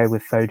yeah, I'd go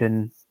with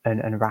Foden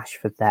and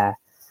Rashford there.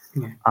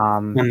 Yeah. I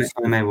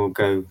may well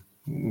go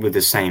with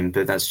the same,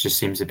 but that just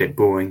seems a bit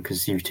boring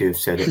because you two have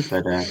said it.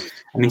 But I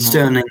mean,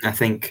 Sterling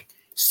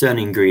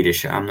and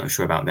Grealish, I'm not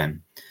sure about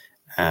them.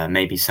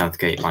 Maybe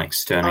Southgate likes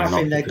Sterling. I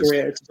think they're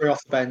great to bring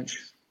off the bench.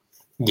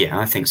 Yeah,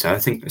 I think so. I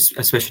think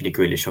especially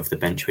Grealish off the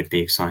bench would be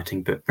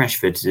exciting. But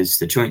Rashford is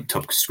the joint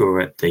top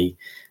scorer at the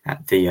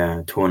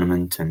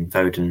tournament, and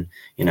Foden.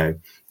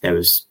 There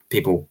was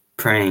people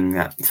praying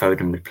that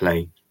Foden would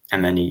play,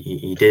 and then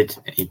he did.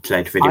 He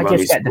played really well. I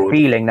just get the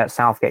feeling that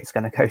Southgate's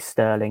going to go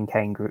Sterling,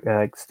 Kane,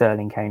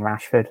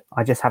 Rashford.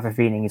 I just have a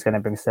feeling he's going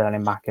to bring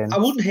Sterling back in. I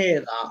wouldn't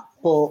hear that,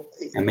 but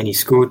I mean, he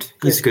scored.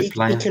 He's a good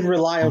player. He can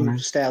rely on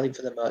Sterling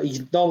for them.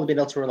 He's normally been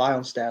able to rely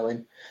on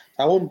Sterling.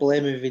 I wouldn't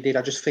blame him if he did.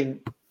 I just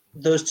think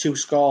those two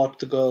scored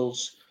the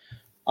goals.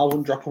 I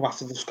wouldn't drop them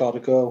after they've scored a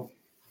goal.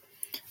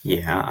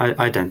 Yeah,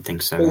 I don't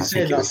think so. I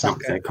think it would knock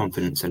their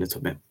confidence a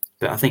little bit.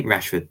 But I think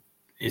Rashford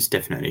is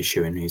definitely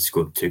showing he's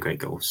scored 2 great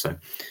goals. So,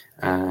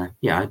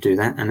 I'd do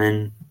that. And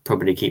then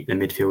probably keep the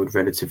midfield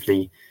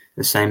relatively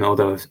the same.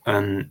 Although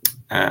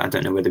I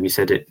don't know whether we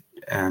said it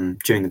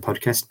during the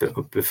podcast,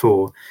 but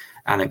before,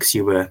 Alex,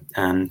 you were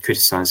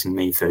criticising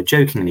me for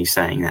jokingly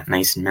saying that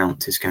Mason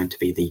Mount is going to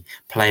be the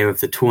player of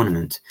the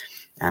tournament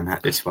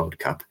at this World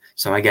Cup.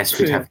 So I guess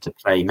we'd have to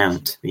play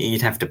Mount.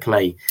 You'd have to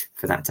play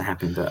for that to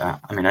happen. But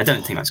I mean, I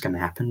don't think that's going to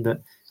happen.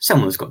 But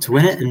someone's got to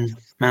win it, and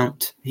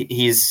Mount,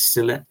 he's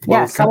still at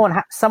World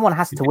Cup. Someone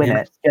has to win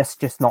it,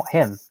 just not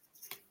him.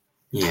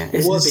 Yeah,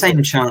 it's the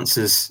same chance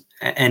as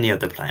any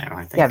other player,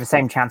 I think. Yeah, the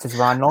same chance as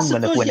Ryan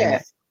Longman of winning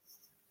it.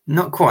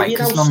 Not quite,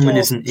 because Longman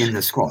isn't in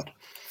the squad.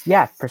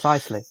 Yeah,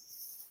 precisely.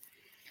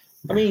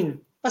 I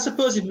mean, I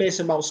suppose if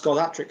Mason Mount scored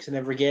hat-tricks in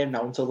every game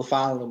now until the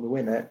final and we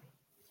win it,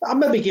 I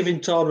may be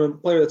giving player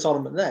of the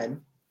tournament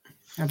then.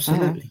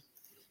 Absolutely.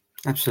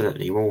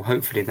 Absolutely. Well,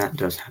 hopefully that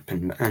does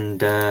happen.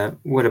 And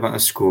what about a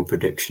score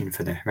prediction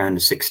for the round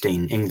of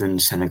 16?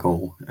 England,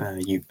 Senegal.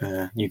 You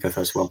go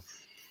first, Will.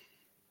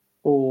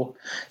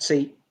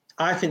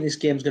 I think this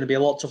game's going to be a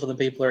lot tougher than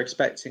people are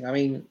expecting. I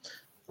mean,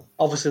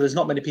 obviously there's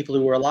not many people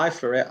who were alive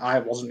for it. I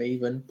wasn't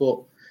even. But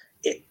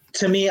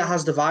to me, it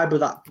has the vibe of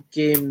that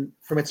game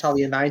from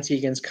Italia 90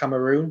 against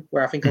Cameroon,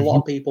 where I think a lot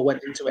of people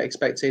went into it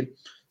expecting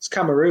it's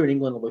Cameroon,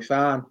 England will be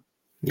fine.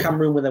 Yeah.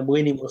 Cameroon were then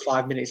winning with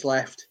 5 minutes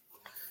left.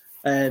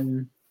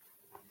 And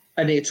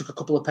it took a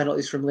couple of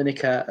penalties from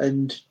Lineker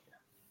and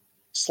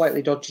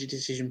slightly dodgy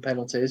decision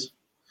penalties.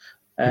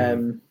 But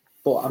I'm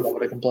not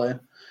going to complain.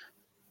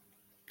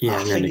 Yeah,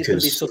 I think it's going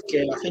to be a tough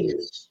game.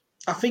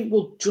 I think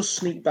we'll just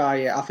sneak by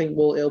it. I think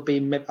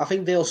I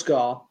think they'll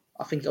score.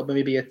 I think it'll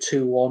maybe be a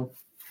 2-1.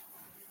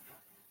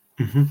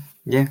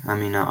 Yeah, I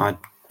mean, I'd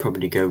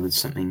probably go with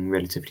something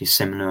relatively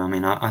similar. I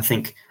mean, I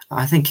think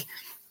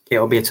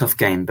it'll be a tough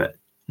game, but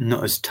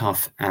not as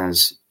tough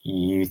as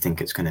you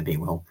think it's going to be,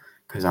 Will,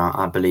 because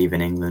I believe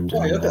in England.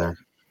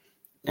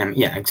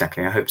 Yeah,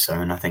 exactly. I hope so,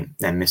 and I think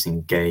they're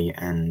missing Gay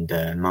and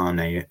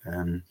Mane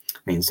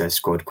means their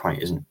squad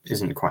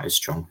isn't quite as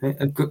strong.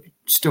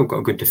 Still got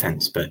a good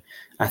defence, but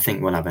I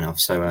think we'll have enough.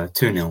 So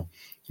 2-0.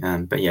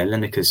 But yeah,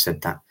 Lineker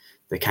said that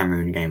the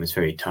Cameroon game was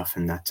very tough,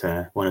 and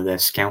that one of their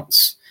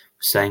scouts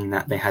was saying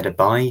that they had a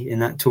bye in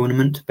that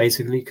tournament,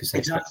 basically, because they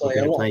exactly were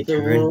going to play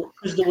Cameroon.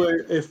 Because they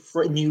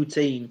were a new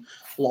team.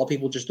 A lot of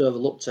people just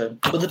overlooked them.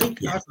 But they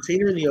beat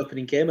Argentina in the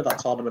opening game of that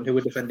tournament, who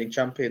were defending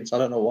champions. I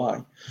don't know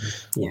why.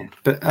 Yeah,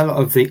 but a lot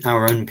of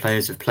our own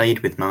players have played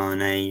with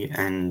Mane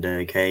and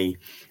Gay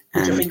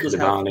and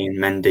Koulibaly and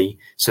Mendy.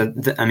 So,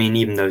 I mean,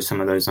 even though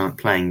some of those aren't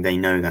playing, they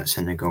know that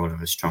Senegal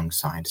are a strong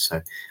side.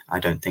 So I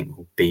don't think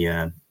we'll be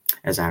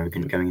as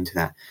arrogant going into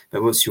that.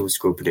 But what's your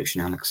score prediction,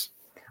 Alex?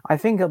 I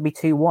think it'll be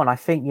 2-1. I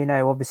think,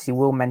 obviously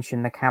we'll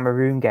mention the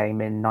Cameroon game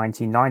in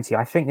 1990.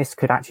 I think this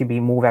could actually be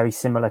very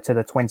similar to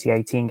the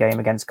 2018 game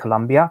against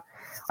Colombia.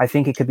 I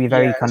think it could be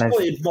very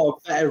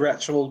better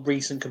actual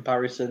recent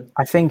comparison.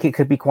 I think it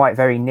could be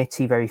very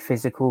nitty, very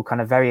physical,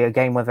 a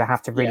game where they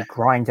have to really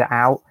grind it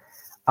out.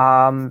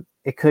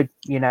 It could,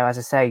 as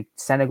I say,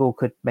 Senegal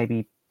could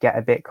maybe get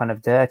a bit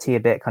dirty,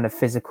 a bit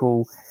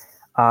physical,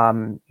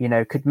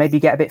 could maybe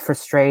get a bit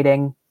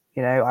frustrating.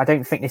 I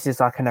don't think this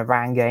is like an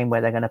Iran game where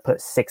they're going to put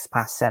 6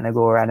 past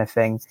Senegal or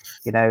anything.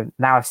 Now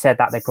I've said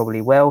that, they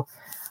probably will,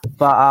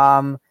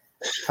 but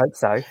hope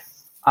so.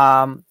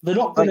 They're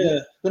not going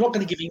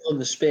to give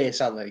England the space,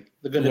 are they?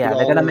 They're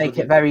going to make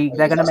it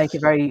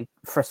very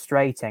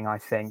frustrating, I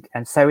think.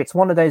 And so it's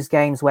one of those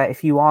games where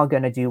if you are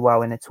going to do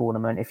well in a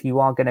tournament, if you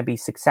are going to be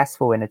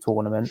successful in a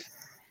tournament,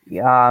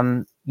 you're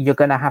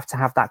going to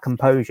have that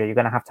composure. You're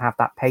going to have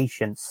that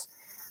patience,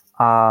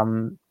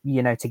 to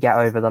get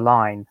over the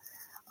line.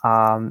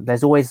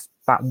 There's always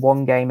that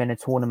one game in a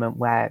tournament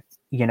where,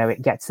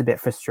 it gets a bit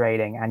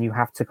frustrating and you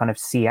have to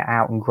see it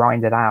out and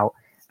grind it out.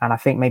 And I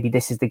think maybe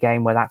this is the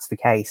game where that's the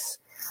case,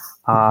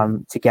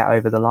 to get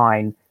over the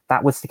line.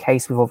 That was the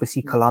case with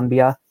obviously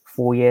Colombia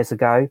 4 years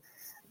ago.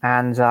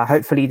 And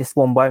hopefully this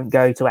one won't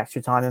go to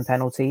extra time and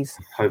penalties.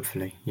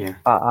 Hopefully, yeah.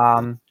 But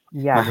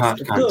my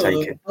heart can't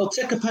take it. I'll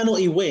take a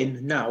penalty win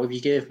now if you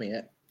gave me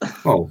it.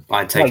 Well,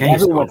 I'd take any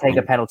everyone will take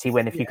a penalty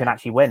win if you can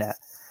actually win it.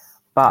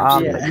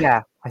 But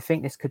I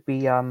think this could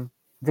be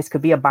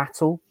a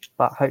battle.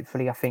 But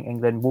hopefully, I think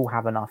England will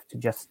have enough to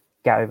just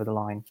get over the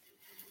line.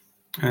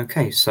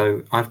 Okay,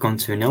 so I've gone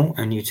 2-0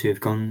 and you two have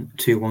gone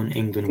 2-1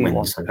 England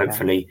wins. So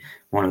hopefully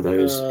one of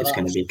those is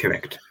going to be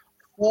correct.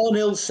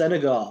 4-0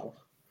 Senegal.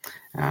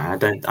 I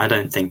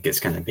don't think it's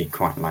going to be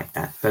quite like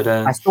that. But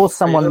I saw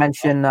someone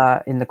mention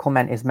in the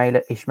comment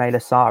Ismaila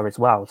Sarr as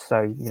well.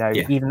 So,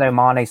 even though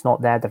Mane's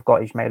not there, they've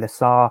got Ismaila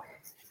Sarr.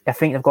 I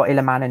think they've got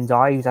Iliman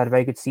Ndiaye, who's had a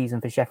very good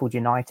season for Sheffield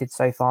United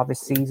so far this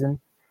season.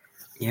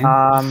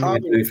 Yeah,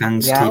 Blue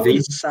Fans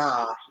TV.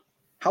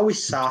 How is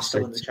Sarr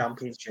still in the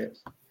Championship?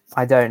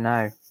 I don't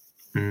know.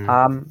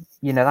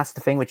 That's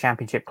the thing with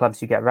Championship clubs.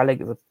 Who get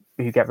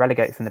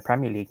relegated from the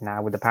Premier League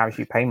now with the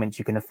parachute payments.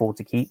 You can afford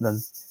to keep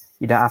them.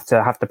 You don't have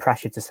to have the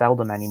pressure to sell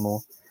them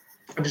anymore.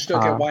 I just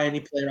don't get why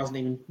any player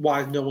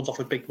why no one's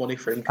offered big money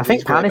for him. I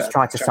think Palace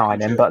tried to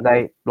sign him, but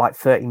they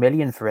 30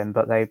 million for him,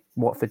 but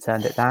Watford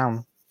turned it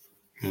down.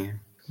 Yeah,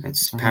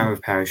 it's power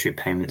of parachute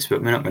payments,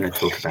 but we're not going to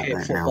talk about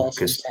that now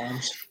because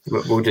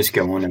we'll just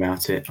go on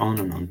about it on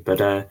and on.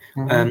 But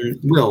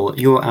Will,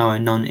 you're our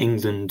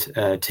non-England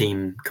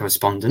team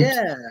correspondent.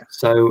 Yeah.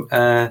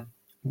 So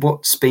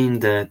what's been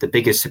the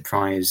biggest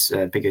surprise,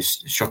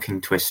 biggest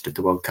shocking twist of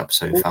the World Cup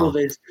so far?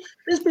 There's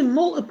been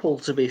multiple,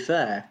 to be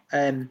fair.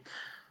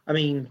 I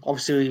mean,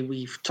 obviously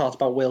we've talked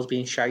about Wales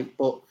being shite,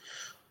 but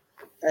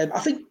I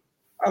think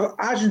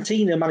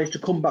Argentina managed to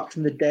come back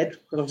from the dead.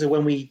 Because obviously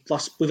when we've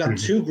had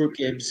 2 group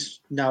games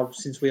now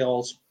since we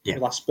last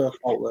spoke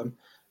about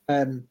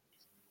them.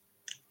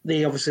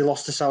 They obviously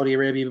lost to Saudi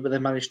Arabia, but they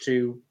managed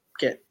to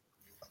get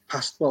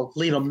past. Well,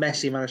 Lionel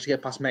Messi managed to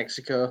get past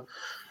Mexico,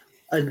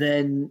 and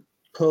then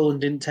Poland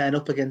didn't turn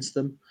up against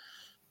them.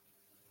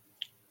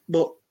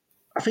 But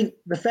I think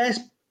the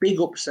first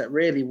big upset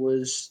really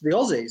was the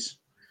Aussies.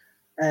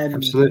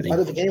 Absolutely. I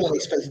don't think anyone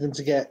expected them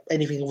to get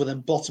anything other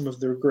than bottom of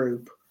their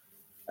group.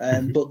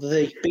 But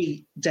they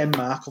beat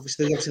Denmark.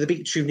 Obviously, they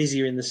beat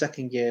Tunisia in the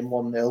second game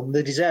 1-0.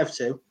 They deserved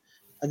to.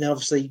 And then,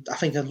 obviously, I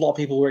think a lot of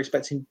people were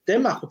expecting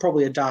Denmark were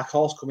probably a dark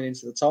horse coming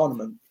into the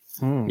tournament.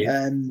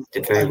 And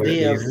they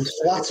have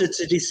flattered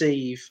to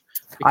deceive.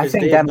 I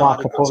think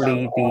Denmark are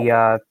probably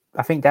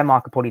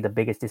the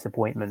biggest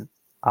disappointment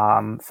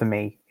for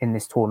me in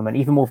this tournament,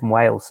 even more than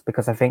Wales,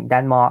 because I think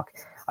Denmark.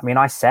 I mean,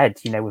 I said,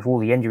 with all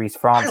the injuries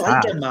France I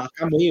like Denmark.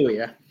 I'm with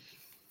you.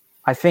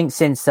 I think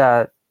since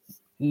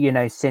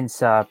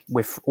since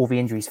with all the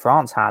injuries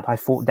France had, I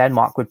thought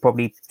Denmark would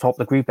probably top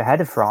the group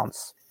ahead of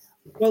France.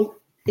 Well,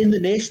 in the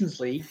Nations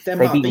League, They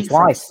Denmark beat them beat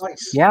France twice.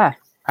 twice. Yeah.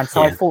 And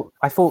so Yeah.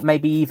 I thought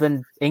maybe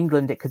even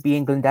England, it could be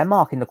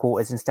England-Denmark in the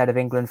quarters instead of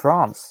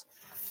England-France.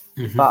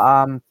 Mhm.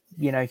 But,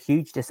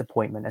 huge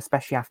disappointment,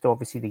 especially after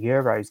obviously the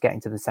Euros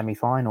getting to the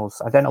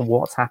semi-finals. I don't know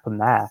what's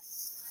happened there.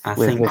 I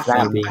with- think with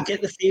them. maybe I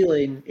get the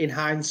feeling, in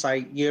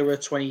hindsight, Euro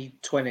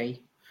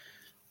 2020,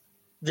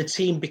 the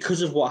team,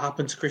 because of what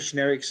happened to Christian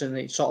Eriksen,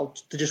 they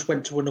just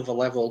went to another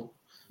level.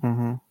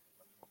 Mhm.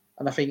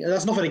 And I think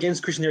that's nothing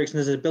against Christian Eriksen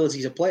as an ability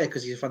as a player,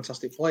 because he's a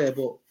fantastic player,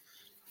 but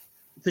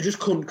they just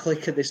couldn't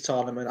click at this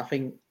tournament. I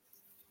think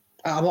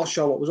I'm not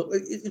sure what was up.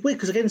 It's weird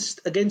because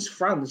against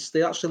France,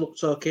 they actually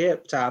looked okay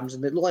at times,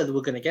 and it looked like they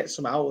were going to get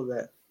some out of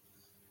it.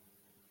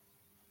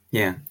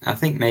 Yeah, I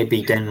think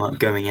maybe Denmark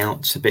going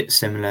out's a bit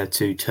similar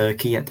to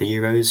Turkey at the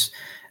Euros,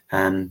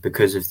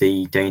 because of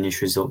the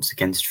Danish results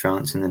against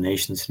France in the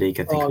Nations League.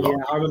 I think. I remember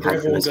had them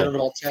everyone as going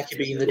about Turkey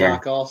being the Yeah.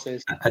 dark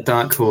horses. a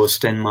dark horse.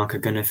 Denmark are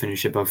going to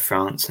finish above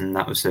France, and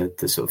that was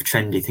the sort of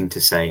trendy thing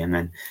to say. And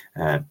then,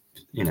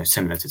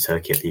 similar to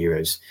Turkey at the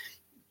Euros,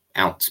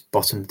 out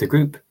bottom of the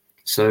group.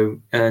 So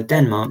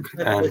Denmark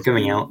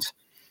going out,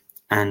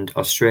 and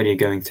Australia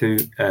going through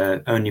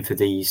only for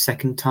the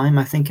second time,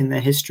 I think, in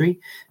their history.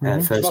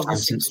 First time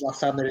 2006 since last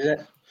time they did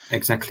it.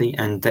 exactly,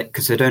 and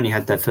because they'd only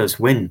had their first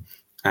win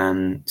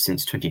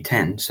since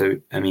 2010. So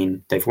I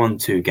mean, they've won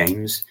 2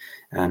 games,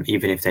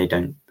 even if they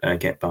don't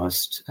get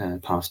past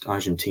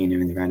Argentina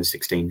in the round of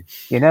 16.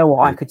 You know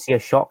what? I could see a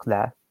shock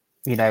there.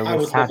 I With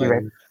would Saudi love it.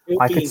 Arabia. It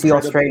would I be could see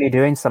incredible. Australia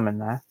doing something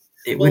there.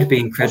 It would be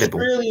incredible.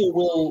 Australia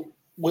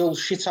will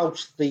shit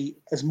out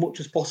as much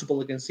as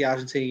possible against the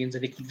Argentinians,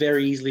 and it could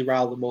very easily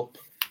rile them up.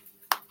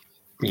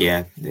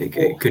 Yeah,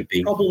 it could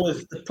be.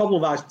 The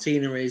problem with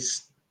Argentina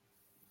is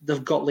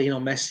they've got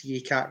Lionel Messi.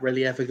 You can't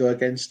really ever go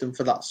against them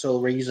for that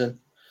sole reason.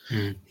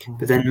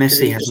 But then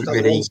Messi hasn't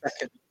really. 1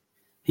 second.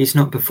 He's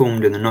not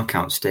performed in the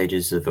knockout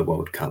stages of the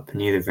World Cup.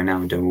 Neither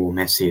Ronaldo or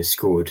Messi has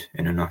scored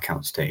in a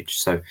knockout stage.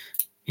 So,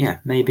 yeah,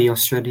 maybe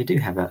Australia do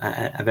have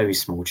a very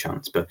small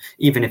chance. But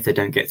even if they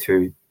don't get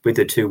through with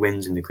the 2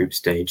 wins in the group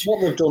stage,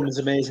 What they've done is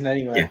amazing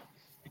anyway. Yeah.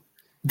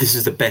 this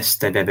is the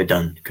best they've ever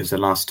done, because the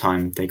last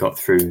time they got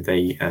through,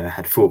 they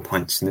had 4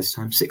 points, and this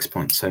time 6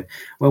 points. So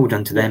well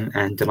done to them,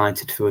 and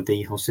delighted for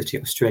the Hull City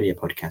Australia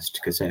podcast,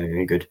 because they're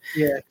very good.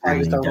 Yeah,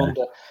 Tigers down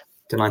under.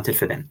 Delighted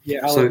for them.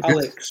 Yeah, So,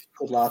 Alex,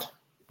 good lad.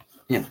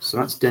 Yeah, so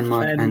that's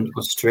Denmark and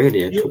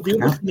Australia. The talked other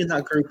about. thing in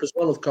that group as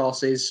well, of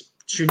course, is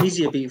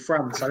Tunisia beat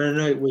France. I don't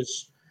know, it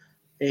was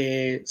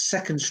a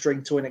second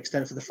string to an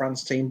extent for the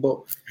France team, but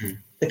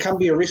there can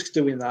be a risk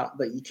doing that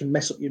you can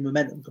mess up your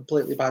momentum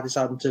completely by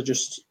deciding to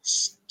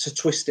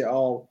twist it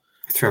all.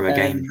 Throw a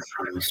game.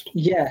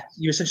 Yeah,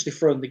 you're essentially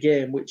throwing the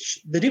game,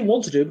 which they didn't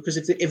want to do, because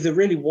if they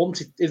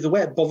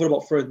weren't bothered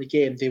about throwing the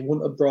game, they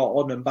wouldn't have brought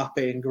on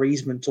Mbappe and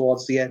Griezmann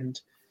towards the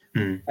end.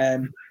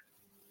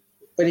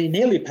 But it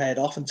nearly paid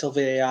off until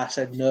VAR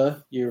said,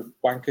 no, you're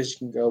wankers, you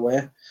can go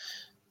away.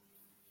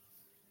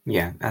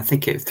 Yeah, I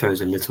think it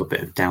throws a little bit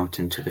of doubt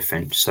into the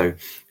French, so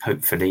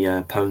hopefully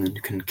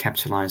Poland can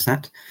capitalise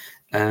that.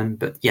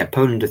 But yeah,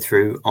 Poland are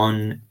through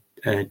on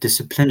a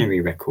disciplinary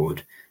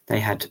record. They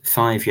had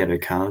 5 yellow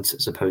cards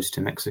as opposed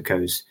to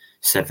Mexico's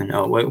 7.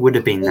 Oh, well, it would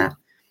have been that.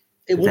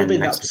 It would have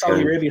been Mexico, that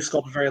Saudi Arabia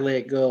scored a very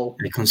late goal.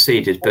 They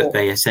conceded, but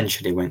they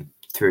essentially went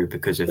through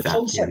because of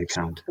that yellow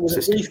card There was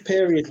system. a brief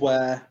period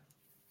where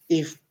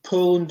if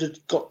Poland had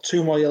got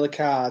 2 more yellow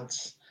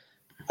cards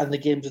and the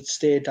games had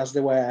stayed as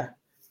they were,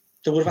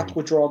 they would have had to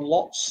withdraw on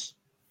lots.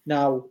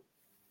 Now,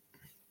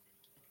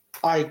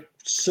 I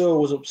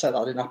was upset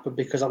that didn't happen,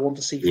 because I want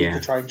to see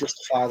FIFA try and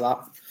justify that.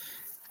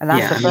 And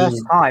that's the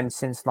first time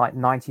since like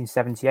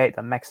 1978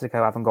 that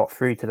Mexico haven't got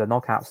through to the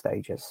knockout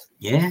stages.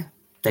 Yeah,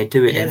 they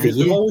do it every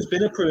year. There's always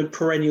been a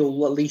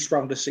perennial at least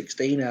round of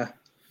 16er.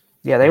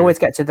 Yeah, they always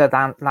get to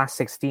the last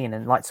 16,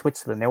 and like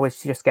Switzerland, they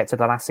always just get to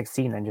the last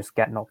 16 and just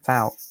get knocked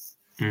out.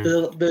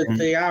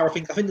 They are, I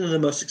think they're the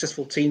most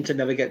successful team to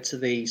never get to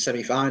the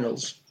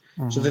semi-finals.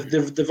 So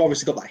they've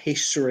obviously got that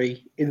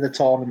history in the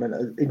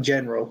tournament in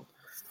general.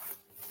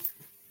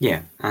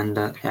 Yeah, and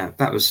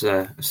that was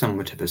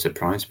somewhat of a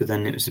surprise, but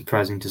then it was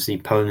surprising to see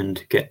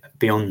Poland get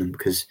beyond them,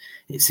 because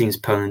it seems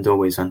Poland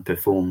always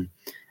underperform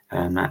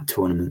at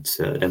tournaments.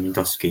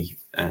 Lewandowski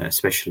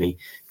especially,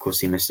 of course,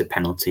 he missed a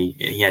penalty.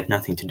 He had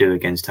nothing to do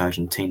against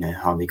Argentina,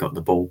 hardly got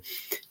the ball,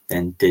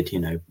 then did,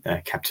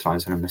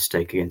 capitalise on a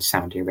mistake against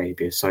Saudi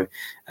Arabia. So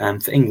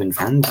for England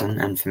fans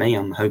and for me,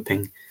 I'm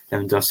hoping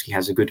Lewandowski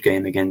has a good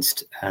game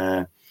against...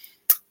 who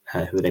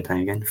are they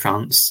playing again?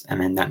 France.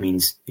 And then that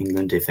means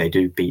England, if they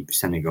do beat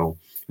Senegal,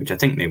 which I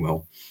think they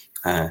will,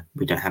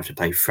 we don't have to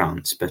play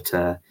France. But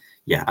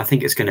I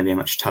think it's going to be a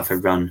much tougher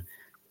run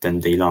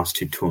than the last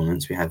 2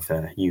 tournaments. We have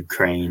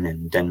Ukraine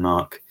and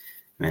Denmark.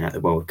 I mean, at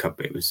the World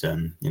Cup, it was,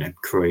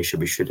 Croatia.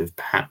 We should have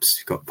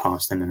perhaps got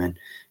past them, and then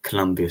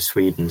Colombia,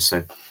 Sweden.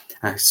 So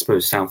I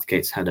suppose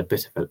Southgate's had a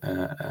bit of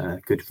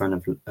a good run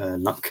of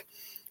luck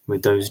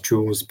with those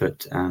draws,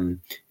 but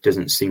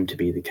doesn't seem to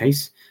be the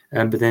case.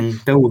 But then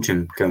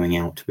Belgium going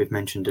out, we've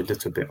mentioned a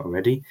little bit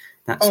already.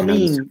 That's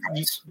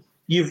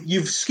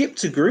you've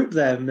skipped a group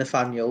there,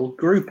 Nathaniel.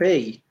 Group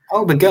E.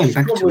 Oh, we're going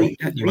back to it.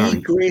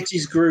 The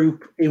greatest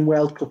group in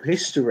World Cup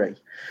history.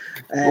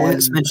 Well,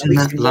 let's mention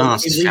that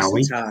last, shall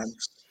we?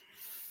 Times.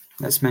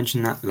 Let's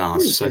mention that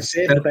last. So,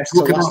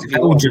 talk about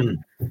Belgium.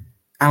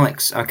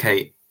 Alex,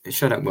 okay,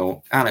 shut up,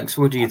 Will. Alex,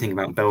 what do you think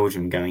about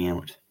Belgium going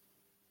out?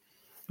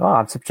 Oh,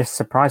 I'm just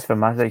surprised for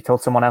him. I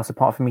told someone else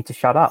apart from me to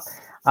shut up.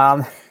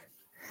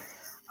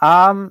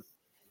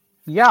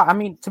 Yeah, I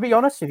mean, to be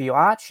honest with you,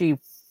 I actually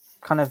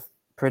kind of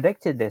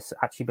predicted this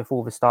actually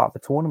before the start of the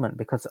tournament,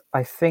 because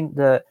I think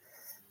that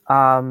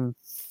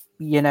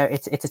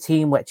it's a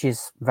team which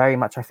is very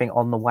much, I think,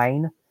 on the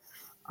wane.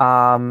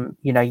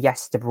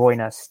 Yes, De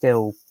Bruyne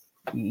still,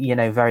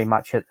 very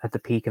much at the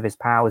peak of his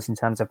powers in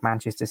terms of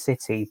Manchester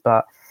City,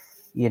 but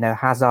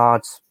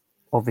Hazard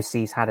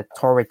obviously has had a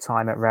torrid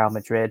time at Real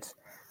Madrid.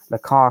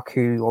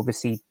 Lukaku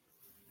obviously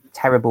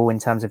terrible in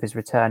terms of his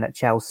return at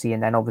Chelsea,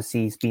 and then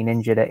obviously he's been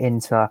injured at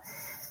Inter.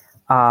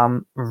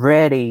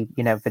 Really,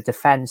 the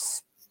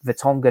defense,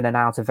 Vertonghen and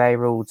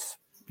Alderweireld,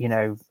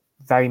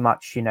 very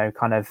much,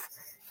 kind of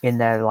in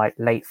their like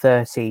late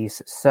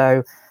 30s.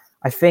 So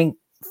I think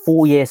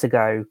 4 years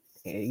ago,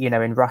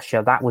 in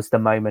Russia, that was the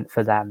moment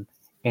for them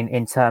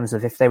in terms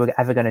of if they were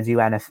ever going to do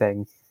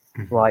anything,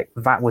 like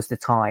that was the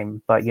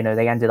time. But,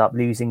 they ended up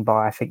losing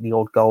by, I think, the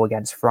odd goal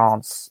against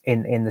France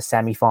in the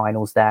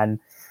semi-finals then.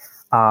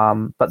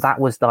 But that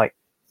was like,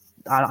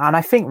 and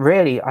I think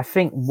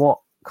what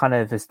kind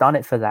of has done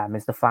it for them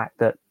is the fact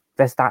that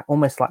there's that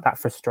almost like that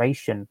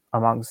frustration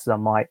amongst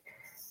them, like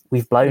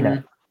we've blown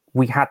it.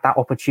 We had that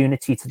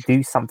opportunity to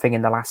do something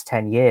in the last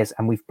 10 years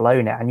and we've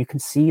blown it. And you can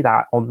see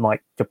that on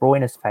like De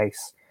Bruyne's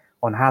face,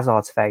 on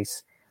Hazard's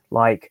face.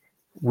 Like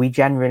we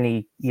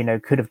generally,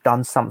 could have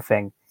done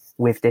something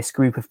with this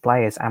group of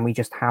players and we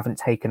just haven't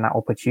taken that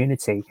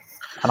opportunity.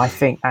 And I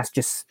think that's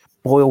just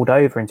boiled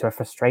over into a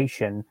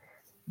frustration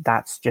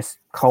that's just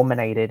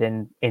culminated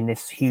in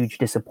this huge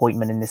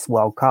disappointment in this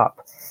World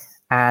Cup.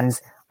 And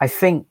I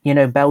think,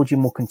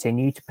 Belgium will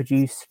continue to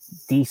produce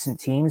decent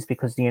teams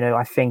because,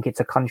 I think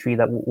it's a country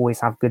that will always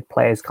have good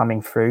players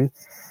coming through.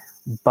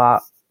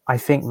 But I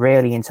think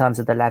really in terms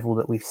of the level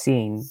that we've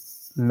seen,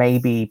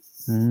 maybe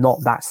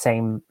not that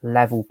same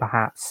level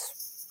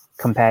perhaps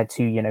compared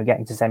to,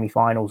 getting to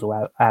semi-finals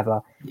or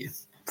whatever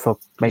for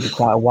maybe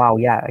quite a while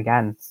yet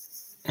again.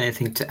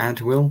 Anything to add,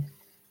 Will?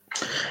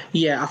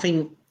 Yeah, I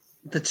think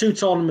the two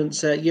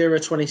tournaments at Euro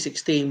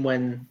 2016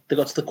 when they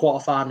got to the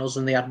quarterfinals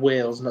and they had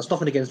Wales, and that's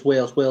nothing against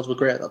Wales. Wales were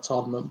great at that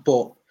tournament,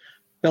 but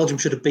Belgium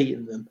should have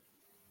beaten them.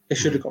 They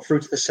should have got through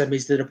to the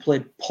semis. They'd have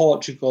played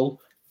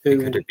Portugal,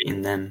 who could have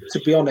beaten them. To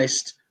be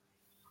honest,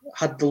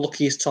 had the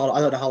luckiest tournament.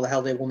 I don't know how the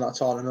hell they won that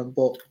tournament,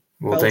 but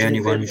they only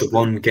won the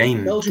one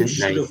game. Belgium didn't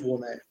should they? have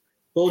won it.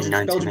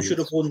 Belgium should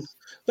have won.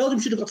 Belgium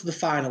should have got to the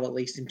final at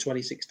least in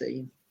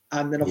 2016,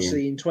 and then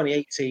obviously in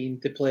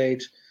 2018 they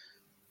played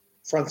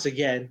France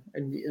again,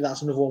 and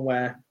that's another one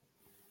where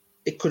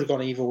it could have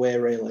gone either way,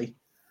 really.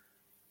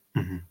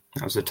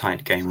 That was a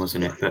tight game,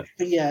 wasn't it? But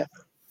yeah,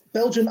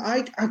 Belgium,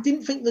 I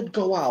didn't think they'd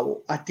go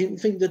out. I didn't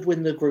think they'd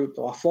win the group,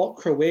 though. I thought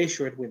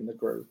Croatia would win the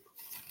group.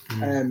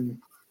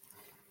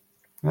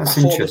 That's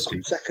I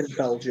interesting. Second,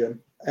 Belgium.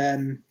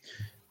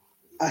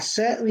 I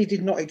certainly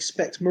did not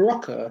expect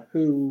Morocco,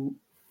 who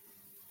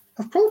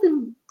have probably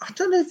been, I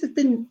don't know if they've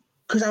been,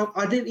 because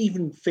I didn't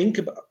even think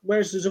about,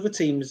 whereas there's other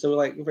teams that were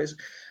like,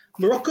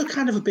 Morocco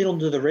kind of have been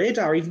under the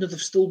radar, even though they've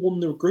still won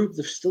the group,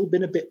 they've still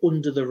been a bit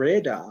under the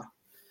radar.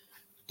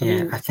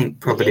 I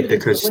think probably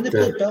because when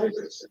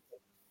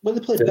they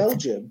played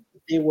Belgium,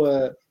 they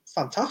were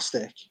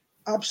fantastic,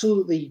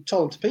 absolutely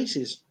torn to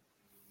pieces.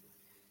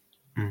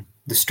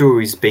 The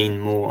story's been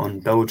more on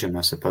Belgium,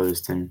 I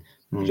suppose, than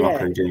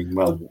Morocco doing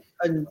well.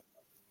 And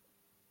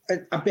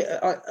a bit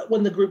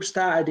when the group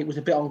started, it was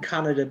a bit on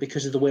Canada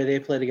because of the way they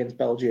played against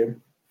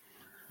Belgium,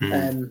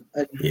 and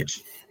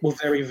were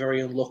very,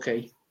 very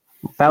unlucky.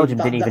 Belgium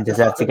didn't even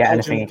deserve to get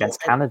anything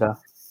against Canada.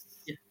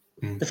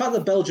 The fact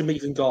that Belgium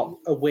even got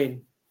a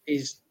win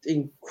is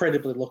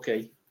incredibly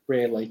lucky,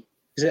 really.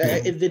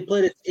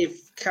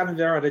 If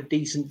Canada had a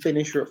decent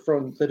finisher up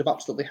front, they'd have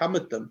absolutely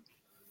hammered them.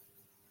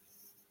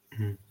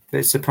 But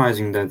it's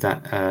surprising though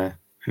that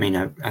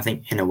I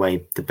think in a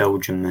way the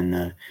Belgium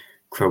and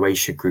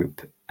Croatia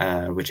group,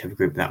 whichever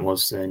group that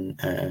was,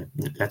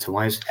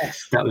 letter-wise,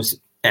 that was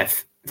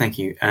F. Thank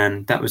you.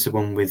 That was the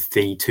one with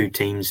the two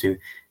teams who,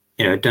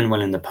 had done well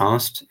in the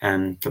past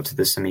and got to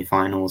the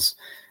semi-finals.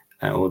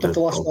 Or the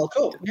last World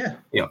Cup,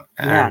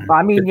 but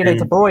I mean,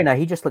 De Bruyne,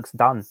 he just looks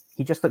done.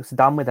 He just looks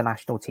done with the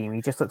national team.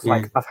 He just looks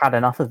like, I've had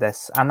enough of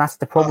this, and that's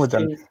the problem with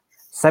them.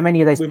 So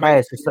many of those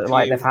players just look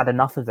like they've had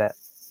enough of it.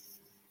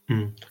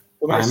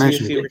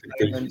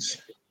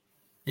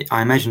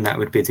 I imagine that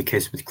would be the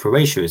case with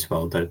Croatia as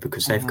well, though,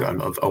 because they've got a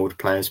lot of old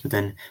players. But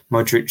then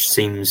Modric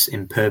seems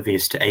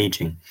impervious to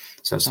aging,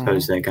 so I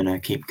suppose they're going to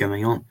keep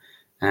going on,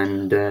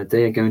 and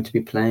they are going to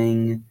be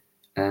playing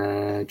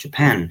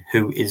Japan,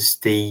 who is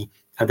the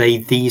Are they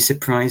the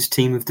surprise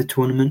team of the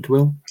tournament,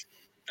 Will?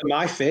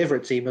 My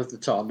favourite team of the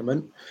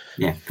tournament.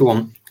 Yeah, go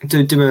on.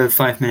 Do a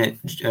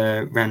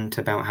 5-minute rant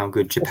about how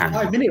good Japan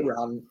are. 5-minute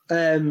rant.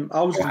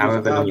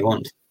 However long you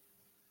want.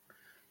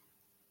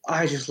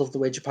 I just love the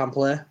way Japan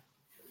play.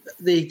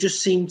 They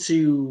just seem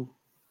to.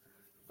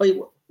 Like,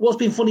 what's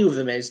been funny with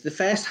them is the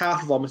first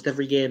half of almost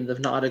every game they've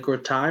not had a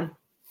good time,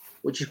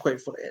 which is quite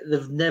funny.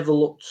 They've never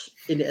looked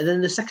in it, and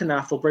then the second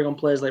half they'll bring on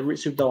players like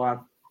Ritsu Doan,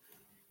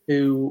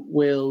 who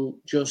will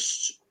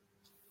just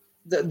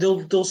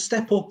they'll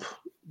step up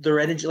their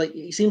energy. Like,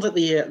 it seems like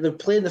they're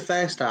playing the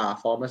first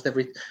half almost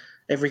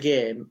every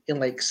game in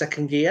like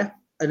second gear,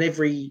 and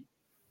every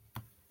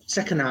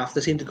second half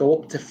they seem to go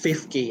up to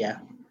fifth gear.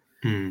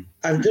 And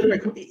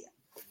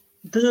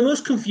they're the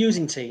most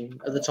confusing team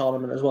of the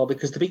tournament as well,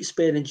 because they beat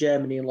Spain and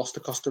Germany and lost to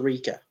Costa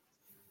Rica.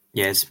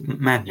 Yeah, it's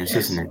madness,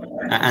 isn't it?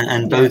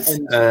 And both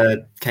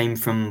came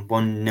from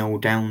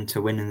 1-0 down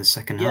to win in the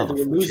second half,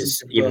 which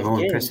is even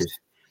more impressive.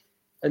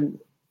 And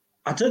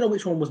I don't know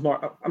which one was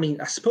more. I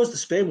mean, I suppose the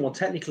Spain one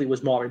technically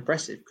was more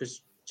impressive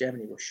because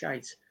Germany was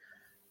shite.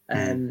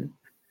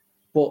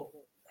 But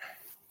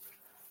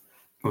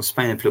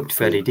Spain have looked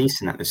fairly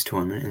decent at this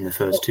tournament in the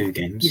first two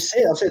games. You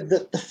see, I said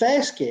the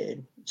first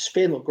game,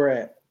 Spain looked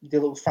great. They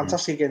looked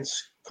fantastic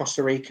against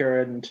Costa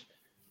Rica, and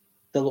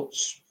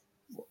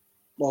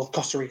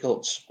Costa Rica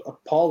looked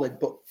appalling.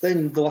 But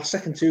then the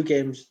second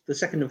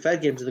and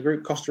third games of the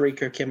group, Costa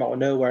Rica came out of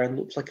nowhere and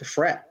looked like a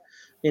threat.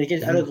 And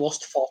again, I know they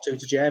lost 4-2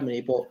 to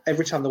Germany, but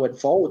every time they went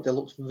forward, they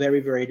looked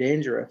very, very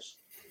dangerous.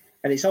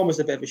 And it's almost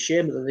a bit of a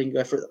shame that they didn't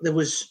go for it. There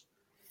was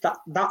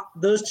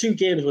those two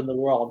games when they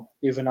were on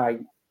the other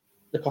night,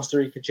 the Costa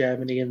Rica,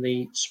 Germany, and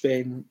the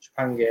Spain,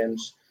 Japan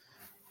games.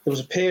 There was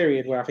a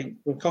period where I think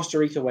when Costa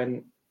Rica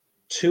went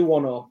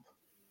 2-1 up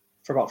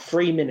for about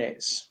 3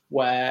 minutes,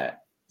 where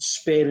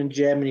Spain and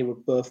Germany were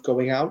both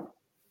going out.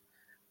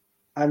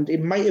 And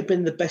it might have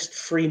been the best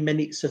 3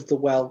 minutes of the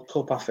World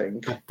Cup, I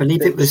think. I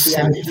believe it was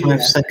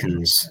 75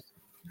 seconds.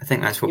 I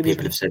think that's what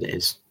people have said it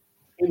is.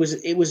 It was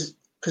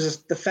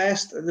because the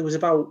first,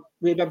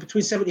 we had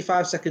between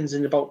 75 seconds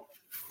and about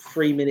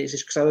 3 minutes,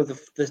 because I know the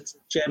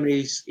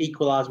Germany's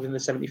equalised within the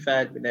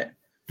 73rd minute.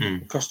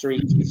 Costa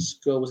Rica's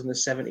goal was in the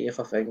 70th,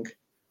 I think.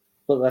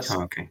 But that's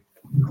okay.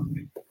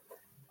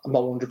 I'm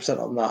not 100%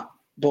 on that,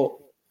 but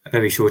a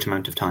very short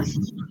amount of time.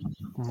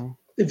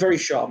 A very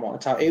short amount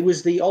of time. It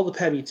was all the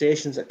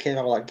permutations that came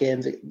out of that game,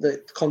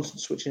 the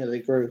constant switching of the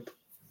group.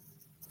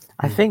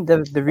 I think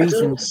the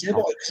reason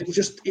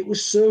it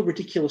was so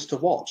ridiculous to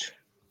watch.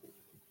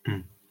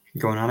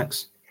 Go on,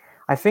 Alex.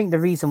 I think the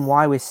reason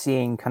why we're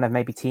seeing kind of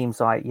maybe teams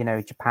like,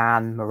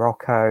 Japan,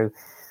 Morocco,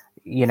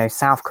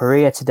 South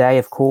Korea today,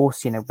 of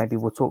course, maybe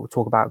we'll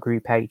talk about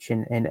Group H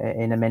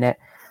in a minute.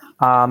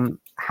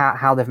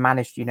 How they've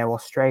managed,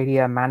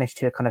 Australia managed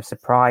to kind of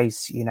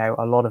surprise,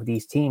 a lot of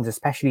these teams,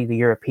 especially the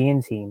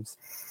European teams.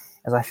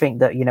 As I think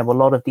that, a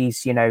lot of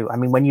these,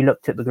 when you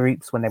looked at the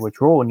groups when they were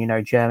drawn,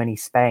 Germany,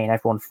 Spain,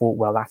 everyone thought,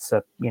 well, that's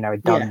a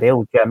done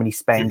deal. Germany,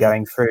 Spain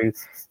going through,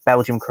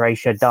 Belgium,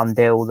 Croatia, done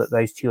deal that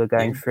those two are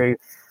going through.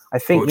 I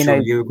think,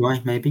 Portugal,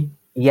 Uruguay, maybe.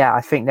 Yeah,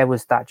 I think there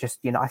was that just,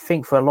 I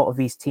think for a lot of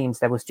these teams,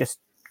 there was just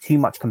too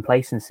much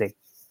complacency.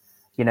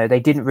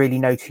 They didn't really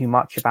know too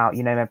much about,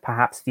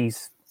 perhaps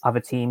these other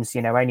teams,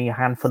 only a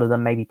handful of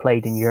them maybe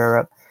played in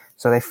Europe.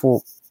 So they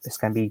thought it's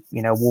going to be,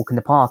 a walk in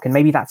the park. And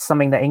maybe that's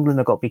something that England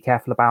have got to be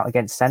careful about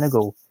against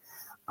Senegal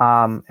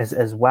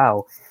as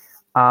well.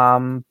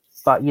 But,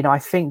 I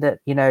think that,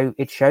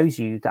 it shows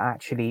you that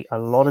actually a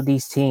lot of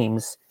these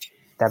teams,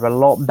 they're a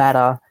lot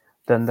better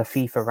than the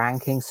FIFA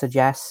rankings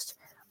suggest,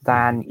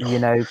 than,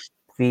 the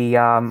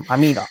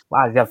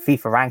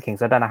FIFA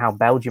rankings. I don't know how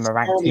Belgium are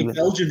ranked.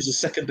 Belgium's the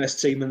second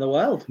best team in the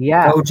world.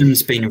 Yeah,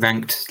 Belgium's been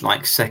ranked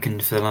like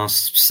second for the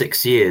last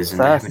 6 years, and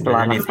they haven't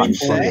done anything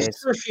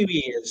for a few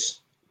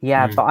years.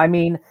 Yeah, but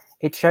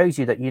it shows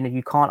you that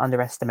you can't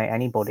underestimate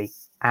anybody,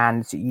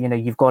 and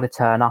you've got to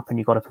turn up and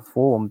you've got to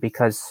perform,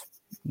 because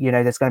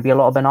there's going to be a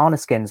lot of banana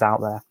skins out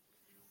there.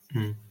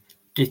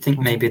 Do you think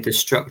maybe the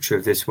structure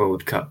of this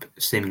World Cup,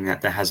 seeming that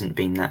there hasn't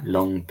been that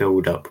long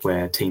build-up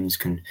where teams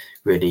can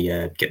really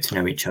get to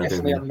know each other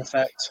and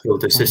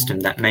build a system,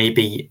 that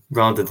maybe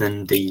rather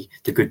than the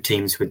good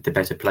teams with the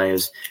better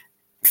players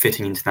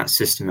fitting into that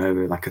system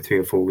over like a 3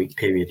 or 4 week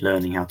period,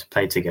 learning how to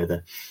play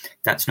together,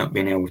 that's not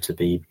been able to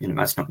be,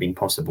 that's not been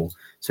possible.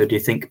 So do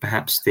you think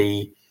perhaps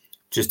the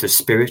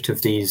spirit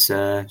of these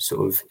sort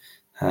of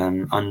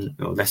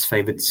or less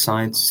favoured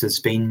sides has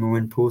been more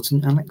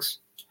important, Alex?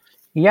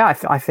 Yeah,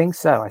 I think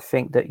so. I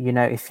think that,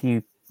 if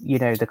you,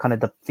 the kind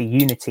of the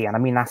unity,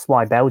 and that's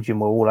why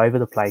Belgium were all over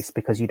the place,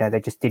 because, they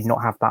just did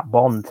not have that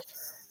bond,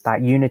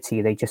 that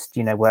unity. They just,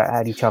 were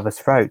at each other's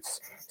throats.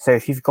 So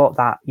if you've got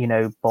that,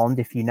 bond,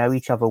 if you know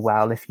each other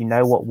well, if you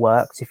know what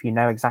works, if you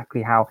know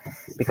exactly how,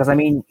 because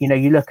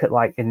you look at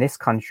like in this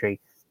country,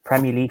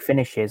 Premier League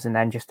finishes, and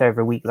then just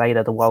over a week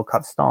later, the World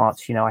Cup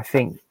starts. I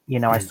think,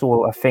 I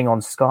saw a thing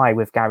on Sky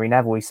with Gary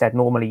Neville. He said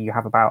normally you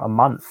have about a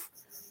month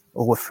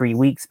or 3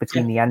 weeks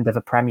between the end of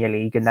a Premier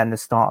League and then the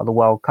start of the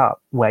World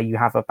Cup, where you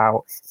have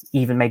about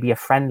even maybe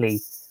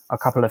a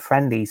couple of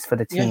friendlies for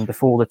the team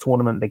before the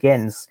tournament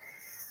begins.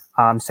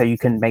 So you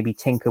can maybe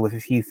tinker with a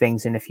few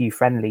things in a few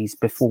friendlies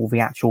before the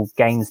actual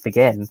games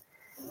begin.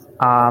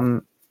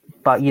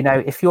 But,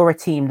 if you're a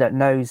team that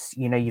knows,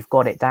 you've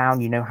got it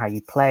down, you know how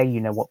you play, you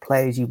know what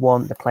players you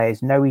want, the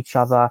players know each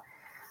other.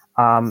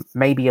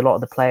 Maybe a lot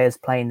of the players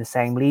play in the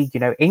same league.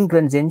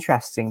 England's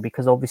interesting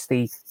because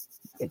obviously,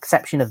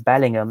 exception of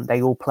Bellingham,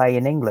 they all play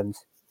in England.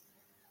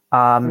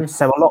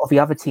 So a lot of the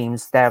other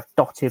teams, they're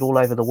dotted all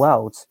over the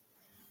world.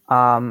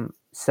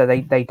 So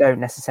they don't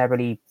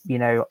necessarily,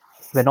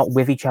 they're not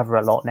with each other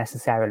a lot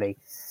necessarily.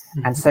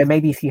 And so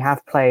maybe if you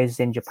have players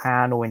in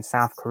Japan or in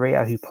South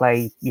Korea who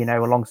play,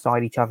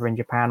 alongside each other in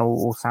Japan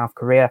or South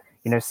Korea,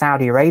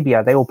 Saudi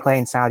Arabia, they all play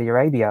in Saudi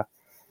Arabia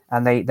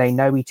and they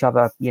know each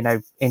other,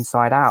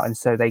 inside out. And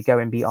so they go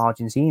and beat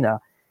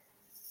Argentina.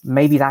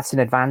 Maybe that's an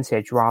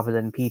advantage rather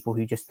than people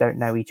who just don't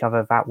know each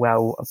other that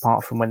well,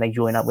 apart from when they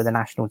join up with a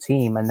national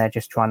team and they're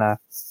just trying to,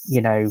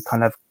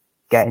 kind of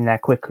get in there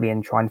quickly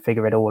and try and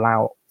figure it all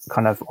out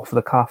kind of off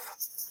the cuff.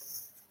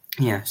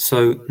 Yeah,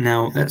 so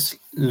now let's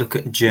look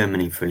at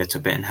Germany for a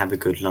little bit and have a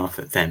good laugh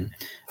at them.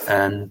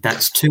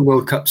 That's 2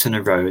 World Cups in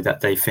a row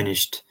that they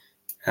finished,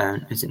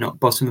 is it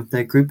not bottom of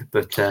their group,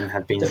 but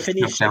have been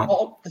knocked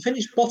out. They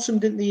finished bottom,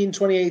 didn't they, in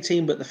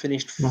 2018, but they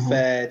finished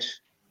third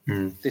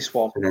this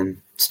one. And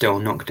then still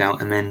knocked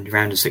out, and then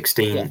round of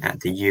 16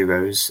 at the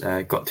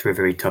Euros, got through a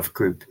very tough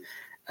group,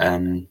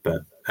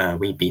 but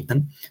we beat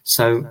them.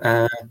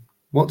 So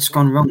what's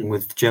gone wrong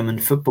with German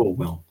football,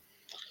 Will?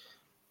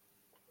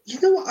 You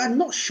know what? I'm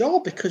not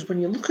sure, because when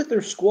you look at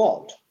their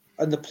squad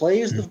and the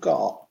players they've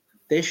got,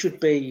 they should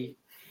be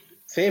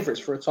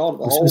favourites for a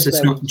tournament.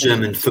 It's not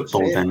German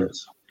football then,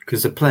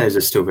 because the players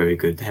are still very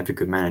good. They have a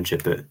good manager,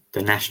 but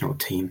the national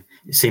team,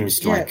 it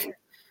seems like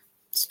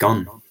it's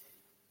gone.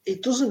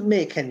 It doesn't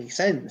make any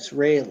sense,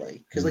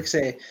 really, because, like I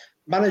say,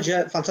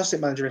 fantastic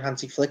manager in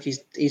Hansi Flick.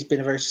 He's been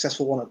a very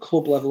successful one at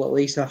club level, at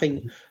least, and I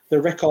think the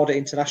record at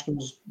international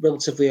is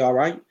relatively all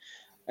right.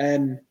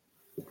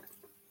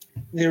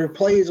 There are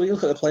players, when you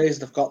look at the players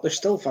they've got, they're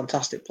still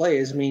fantastic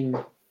players. I mean,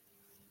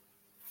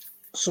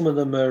 some of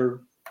them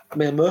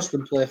most of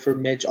them play for a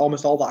major,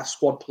 almost all that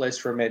squad plays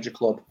for a major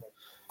club.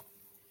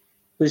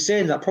 But he's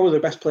saying that probably the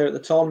best player at the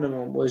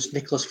tournament was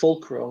Nicholas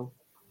Fulkrug,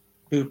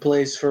 who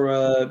plays for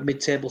a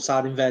mid-table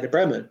side in Werder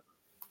Bremen.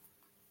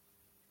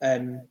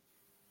 I'm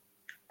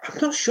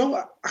not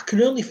sure. I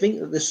can only think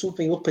that there's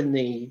something up in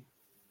the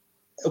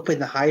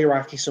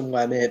hierarchy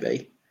somewhere,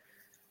 maybe.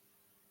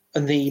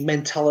 And the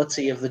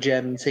mentality of the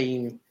German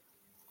team,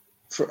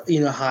 for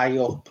high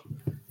up,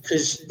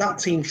 because that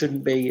team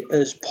shouldn't be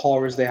as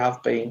poor as they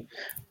have been.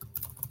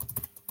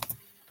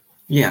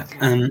 Yeah,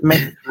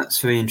 that's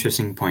a very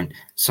interesting point.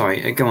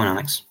 Sorry, go on,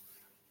 Alex.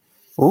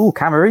 Oh,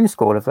 Cameroon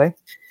scored, have they?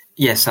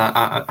 Yes,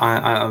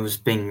 I was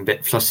being a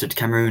bit flustered.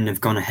 Cameroon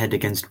have gone ahead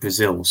against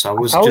Brazil, so I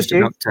was just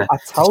about to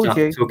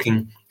start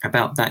talking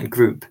about that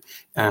group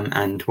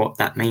and what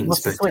that means.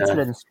 What's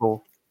Switzerland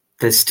score?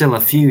 There's still a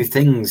few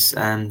things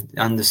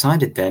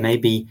undecided there.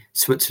 Maybe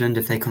Switzerland,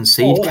 if they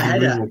concede,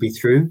 Cameroon will be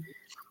through.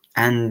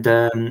 And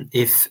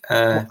if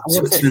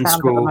Switzerland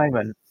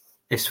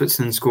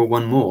score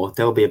one more,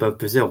 they'll be above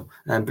Brazil.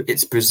 But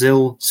it's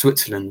Brazil,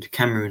 Switzerland,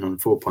 Cameroon on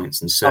 4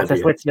 points, and Serbia.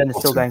 So Switzerland is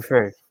still going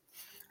through?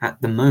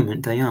 At the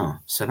moment, they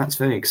are. So that's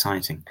very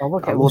exciting. Oh,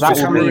 okay. Well, that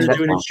will mean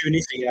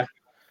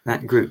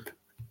that group.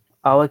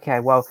 Oh, okay.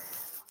 Well,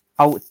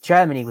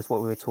 Germany was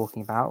what we were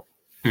talking about.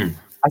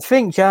 I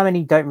think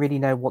Germany don't really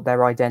know what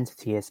their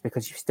identity is,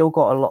 because you've still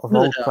got a lot of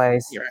old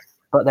players,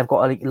 but they've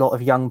got a lot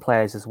of young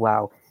players as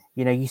well.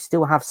 You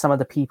still have some of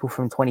the people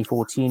from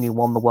 2014 who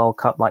won the World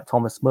Cup, like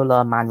Thomas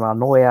Müller, Manuel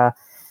Neuer.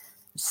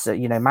 So,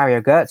 Mario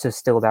Götze is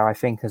still there, I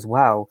think, as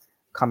well,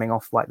 coming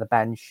off like the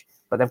bench.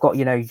 But they've got,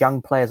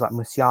 young players like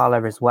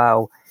Musiala as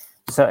well.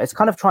 So it's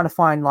kind of trying to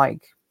find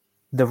like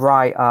the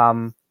right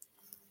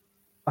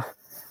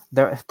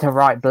the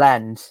right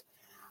blend.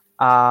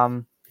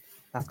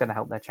 That's going to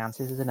help their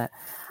chances, isn't it?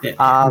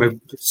 Yeah, we've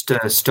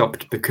just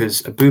stopped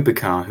because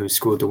Abubakar, who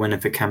scored the winner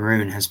for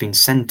Cameroon, has been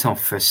sent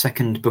off for a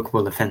second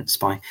bookable offence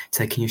by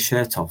taking his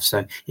shirt off.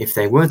 So if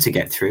they were to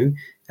get through,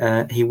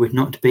 he would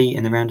not be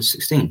in the round of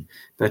 16.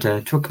 But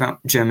talk about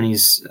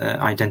Germany's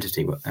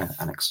identity,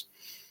 Alex.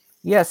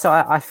 Yeah, so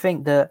I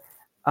think that,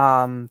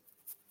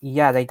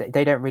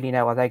 they don't really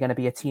know. Are they going to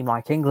be a team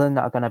like England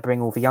that are going to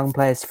bring all the young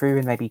players through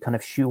and maybe kind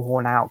of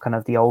shoehorn out kind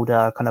of the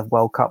older kind of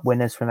World Cup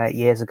winners from 8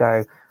 years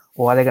ago?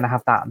 Or are they going to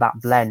have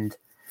that blend?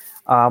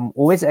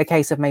 Or is it a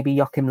case of maybe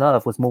Joachim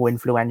Löw was more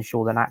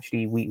influential than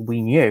actually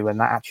we knew, and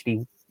that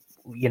actually,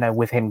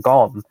 with him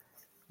gone,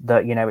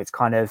 that, it's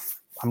kind of,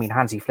 I mean,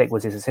 Hansi Flick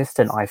was his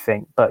assistant, I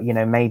think, but,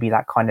 maybe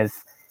that kind of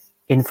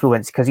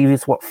influence, because he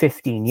was,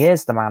 15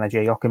 years the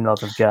manager, Joachim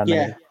Löw of Germany.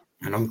 Yeah,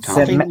 a long time.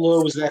 I think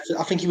Löw was there.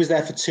 I think he was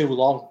there for too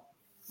long.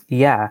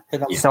 Yeah.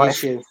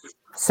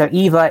 So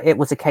either it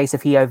was a case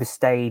of he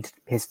overstayed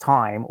his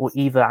time, or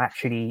either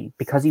actually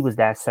because he was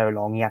there so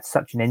long, he had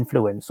such an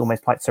influence,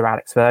 almost like Sir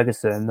Alex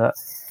Ferguson, that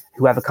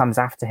whoever comes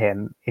after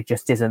him, it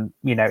just isn't,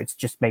 it's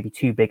just maybe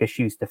too big a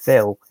shoes to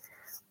fill.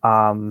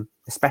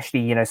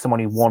 Especially, someone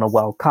who won a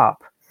World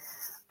Cup.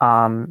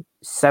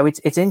 So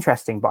it's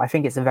interesting, but I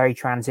think it's a very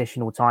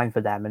transitional time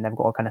for them, and they've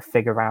got to kind of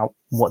figure out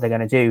what they're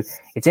going to do.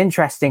 It's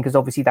interesting because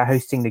obviously they're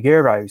hosting the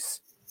Euros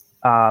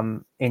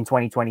in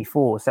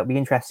 2024, so it'll be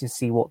interesting to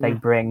see what they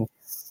bring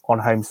on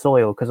home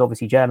soil, because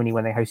obviously Germany,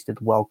 when they hosted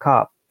the World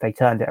Cup, they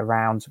turned it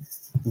around,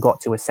 got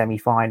to a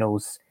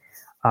semi-finals.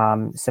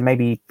 So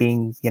maybe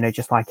being,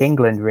 just like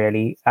England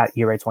really at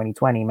Euro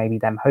 2020, maybe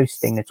them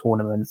hosting the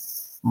tournament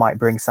might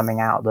bring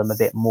something out of them a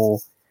bit more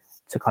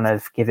to kind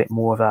of give it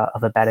more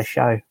of a better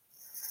show.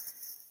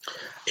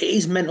 It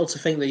is mental to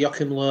think that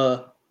Joachim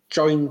Löw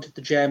joined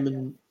the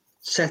German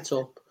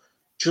setup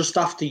just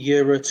after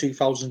Euro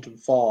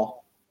 2004.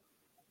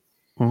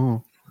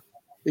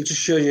 It just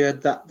shows you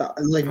that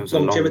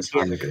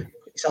longevity.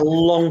 It's a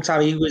long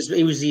time. He was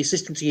the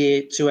assistant to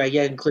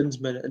Jürgen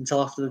Klinsmann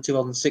until after the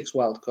 2006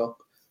 World Cup,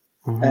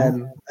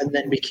 and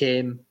then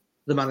became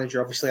the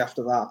manager obviously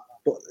after that.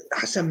 But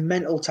that's a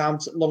mental time.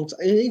 Long time.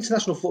 In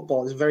international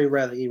football, it's very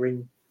rare that you're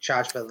in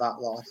charge for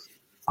that long.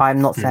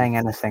 I'm not saying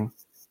anything.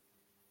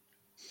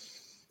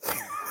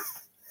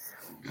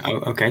 Oh,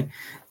 okay.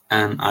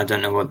 I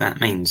don't know what that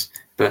means,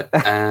 but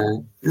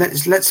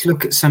let's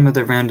look at some of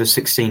the round of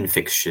 16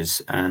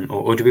 fixtures,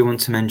 or do we want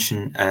to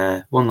mention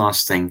one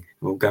last thing?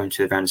 We'll go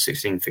into the round of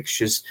 16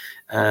 fixtures.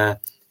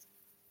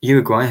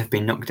 Uruguay have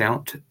been knocked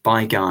out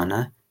by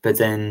Ghana, but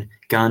then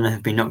Ghana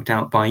have been knocked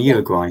out by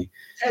Uruguay.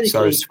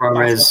 So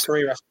Suarez,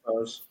 career, I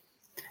suppose.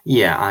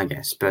 Yeah, I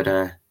guess, but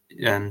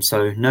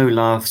so no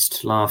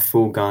last laugh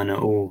for Ghana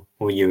or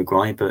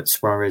Uruguay, but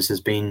Suarez has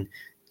been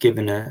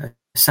given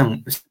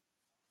some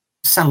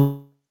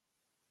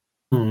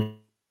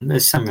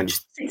there's some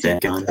there.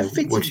 Ghana,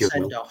 what do you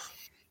send off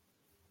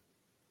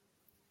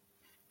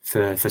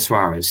for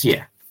Suarez?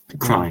 Yeah,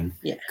 crying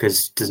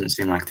because doesn't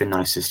seem like the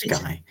nicest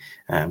guy,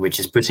 which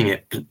is putting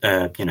it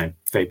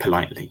very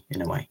politely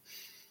in a way.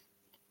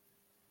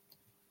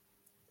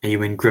 Are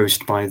you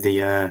engrossed by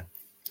the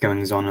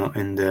goings on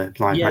in the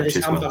live match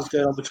as well? Yeah, this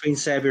going on between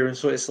Serbia and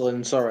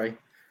Switzerland. Sorry.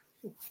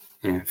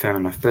 Yeah, fair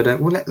enough. But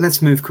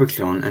let's move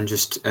quickly on and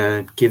just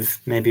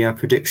give maybe our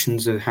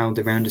predictions of how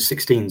the round of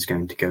 16 is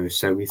going to go.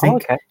 So we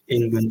think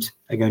England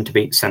are going to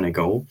beat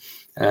Senegal.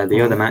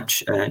 The other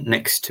match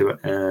next to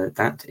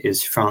that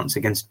is France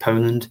against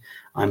Poland.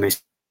 I'm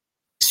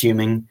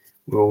assuming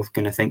we're all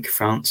going to think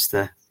France,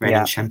 the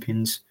reigning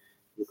champions,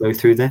 will go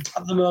through there.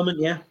 At the moment,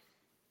 yeah.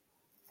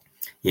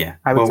 Yeah.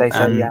 I would say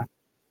so, yeah.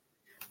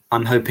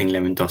 I'm hoping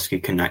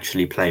Lewandowski can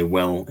actually play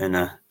well in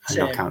a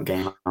knockout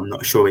game. I'm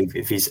not sure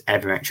if he's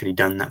ever actually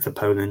done that for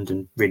Poland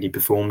and really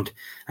performed.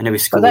 I know he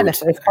scored. But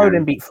then if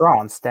Poland beat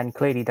France, then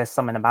clearly there's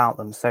something about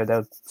them. So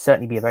there'll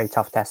certainly be a very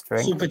tough test for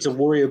him. Something to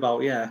worry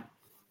about, yeah.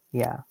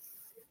 Yeah.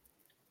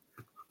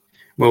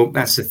 Well,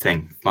 that's the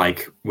thing.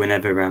 Like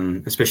whenever,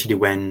 especially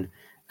when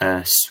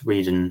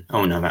Sweden.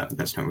 Oh no,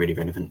 that's not really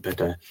relevant.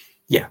 But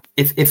yeah,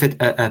 if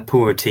a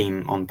poorer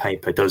team on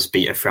paper does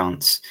beat a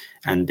France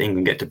and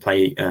England get to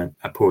play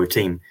a poorer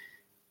team,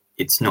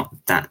 it's not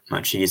that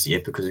much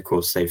easier because, of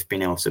course, they've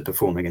been able to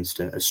perform against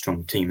a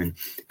strong team and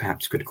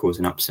perhaps could cause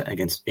an upset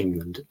against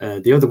England.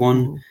 The other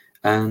one,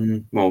 I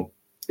mean,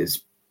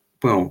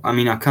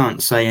 I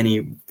can't say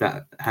any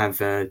that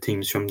have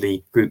teams from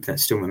the group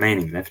that's still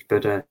remaining left,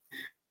 but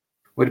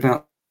what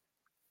about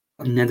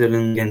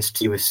Netherlands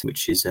against US,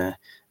 which is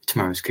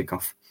tomorrow's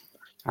kickoff?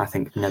 I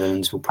think the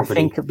Netherlands will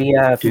probably it'll be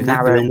a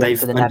narrow win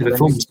for the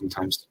Netherlands.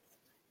 Sometimes.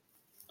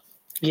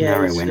 Yeah,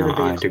 narrow win.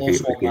 I'd agree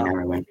it would be a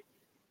narrow win.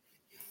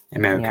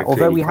 America,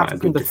 although we have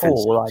seen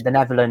before, like the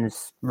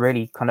Netherlands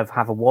really kind of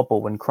have a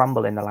wobble and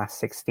crumble in the last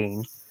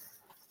 16.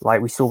 Like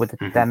we saw with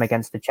them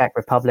against the Czech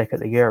Republic at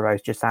the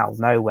Euros, just out of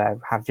nowhere,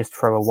 have just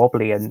throw a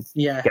wobbly and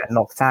get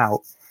knocked out.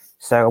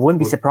 So I wouldn't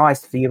be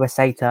surprised if the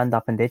USA turned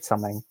up and did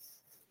something,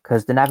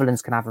 because the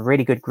Netherlands can have a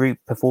really good group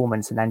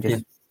performance and then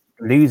just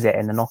lose it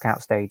in the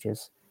knockout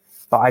stages.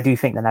 But I do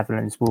think the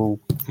Netherlands will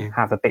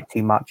have a bit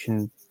too much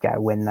and get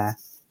a win there.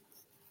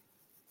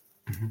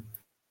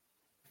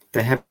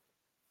 They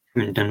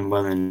haven't done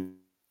well in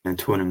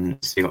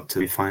tournaments. They got to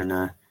the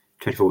final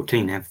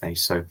 2014, have they?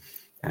 So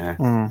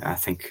I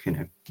think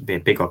it'd be a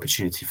big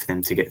opportunity for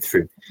them to get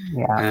through.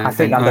 Yeah, I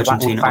think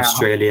Argentina,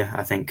 Australia.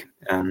 I think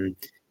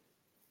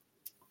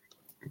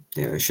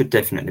it should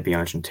definitely be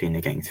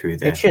Argentina getting through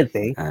there. It should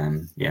be.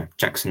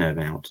 Jackson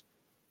Irvine out.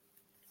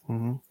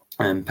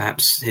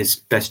 Perhaps his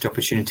best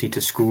opportunity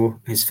to score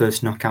his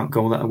first knockout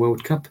goal at a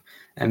World Cup,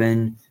 and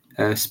then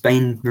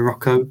Spain,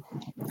 Morocco.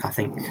 I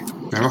think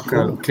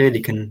Morocco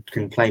clearly can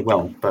play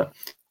well, but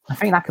I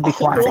think that could be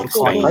quite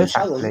close.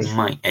 Actually,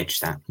 might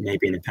edge that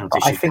maybe in a penalty.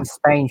 I think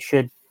Spain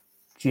should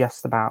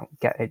just about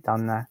get it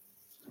done there.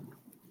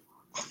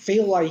 I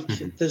feel like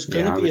there's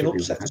going to be an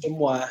upset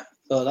somewhere,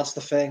 though. That's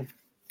the thing.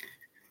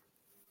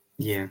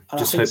 Yeah, and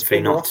just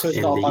hopefully not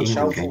in the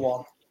England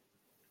game.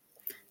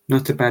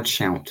 Not a bad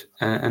shout.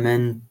 And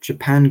then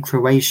Japan,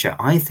 Croatia.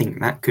 I think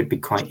that could be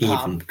quite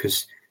even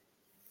because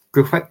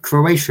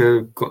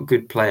Croatia got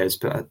good players,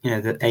 but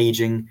they're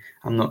aging.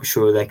 I'm not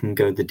sure they can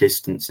go the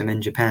distance. And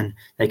in Japan,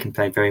 they can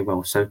play very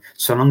well. So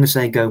long as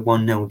they go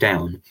 1-0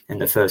 down in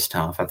the first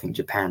half, I think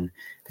Japan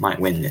might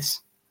win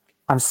this.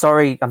 I'm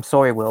sorry,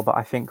 Will, but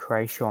I think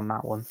Croatia on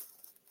that one.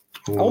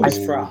 I won't be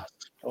surprised.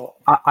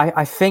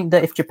 I think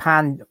that if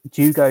Japan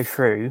do go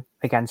through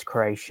against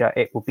Croatia,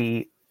 it will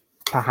be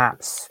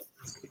perhaps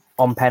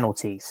on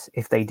penalties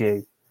if they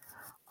do.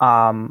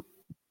 But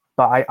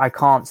I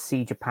can't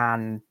see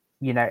Japan.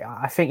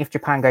 I think if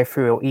Japan go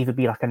through, it'll either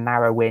be like a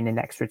narrow win in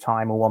extra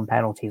time or on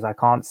penalties. I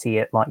can't see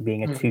it like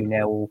being a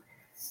 2-0,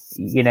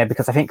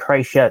 because I think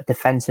Croatia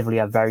defensively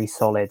are very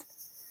solid.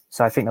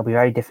 So I think it'll be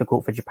very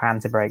difficult for Japan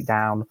to break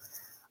down.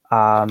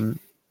 I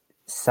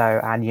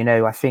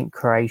think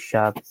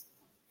Croatia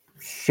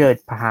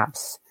should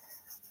perhaps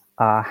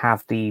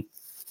have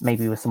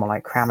maybe with someone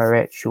like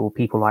Kramaric or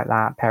people like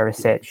that,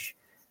 Perisic,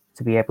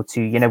 to be able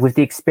to, with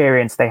the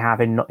experience they have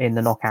in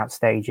the knockout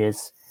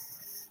stages,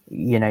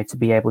 to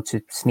be able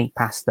to sneak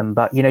past them.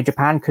 But,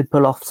 Japan could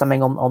pull off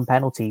something on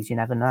penalties. You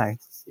never know.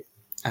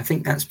 I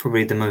think that's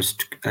probably the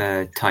most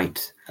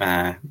tight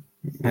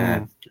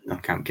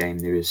knockout game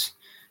there is.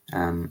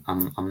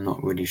 I'm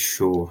not really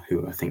sure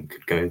who I think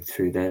could go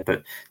through there.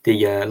 But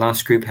the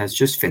last group has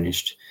just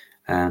finished.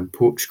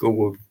 Portugal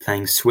will be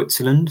playing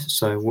Switzerland.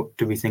 So what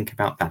do we think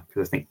about that?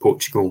 Because I think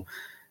Portugal,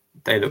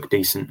 they look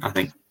decent. I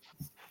think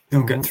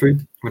they'll get through.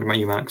 What about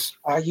you, Max?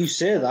 You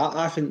say that.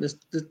 I think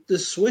the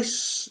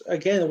Swiss,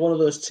 again, are one of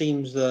those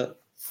teams that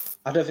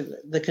I don't think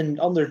they can,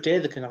 on their day,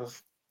 they can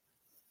have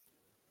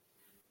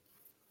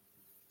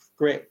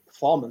great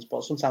performance,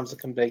 but sometimes it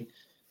can be.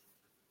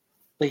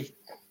 Because,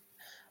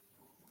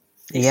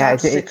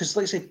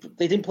 like I say,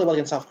 they didn't play well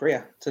against South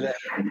Korea today.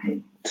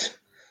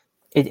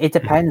 It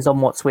depends on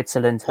what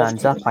Switzerland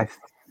turns up,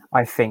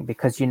 I think,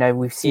 because,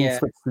 we've seen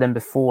Switzerland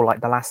before,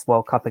 like the last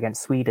World Cup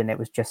against Sweden, it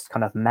was just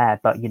kind of meh.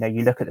 But,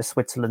 you look at the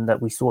Switzerland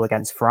that we saw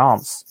against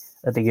France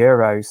at the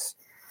Euros.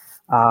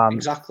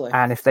 Exactly.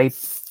 And if they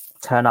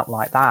turn up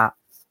like that,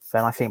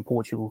 then I think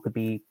Portugal could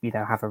be,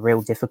 have a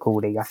real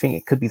difficulty. I think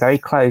it could be very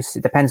close.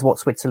 It depends what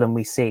Switzerland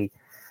we see.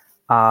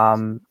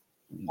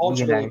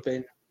 Portugal have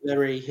been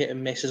very hit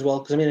and miss as well.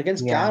 Because,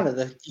 against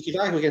Ghana, you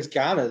could argue against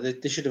Ghana,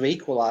 they should have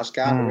equalised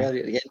Ghana really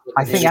at the end.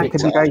 I think that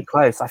could be very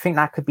close. I think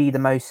that could be the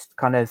most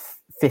kind of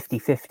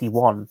 50-50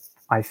 one,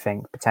 I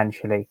think,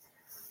 potentially.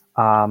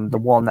 The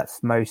one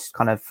that's most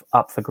kind of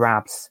up for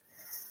grabs.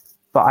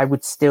 But I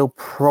would still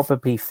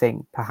probably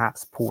think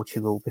perhaps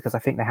Portugal, because I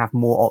think they have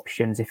more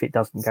options if it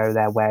doesn't go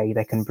their way.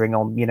 They can bring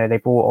on, they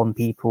brought on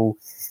people,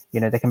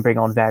 they can bring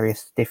on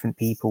various different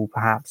people,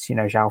 perhaps,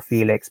 João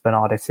Felix,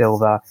 Bernardo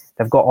Silva.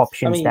 They've got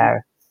options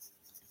there.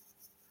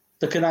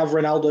 They can have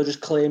Ronaldo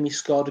just claim he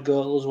scored a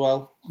goal as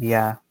well.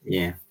 Yeah.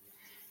 Yeah.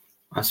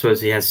 I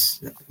suppose he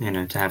has,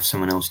 to have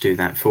someone else do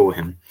that for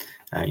him,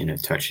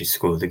 to actually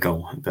score the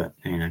goal. But,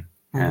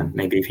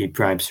 maybe if he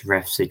bribes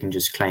refs, he can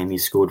just claim he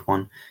scored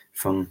one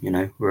from,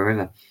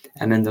 wherever.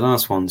 And then the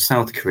last one,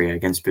 South Korea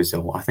against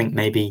Brazil. I think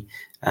maybe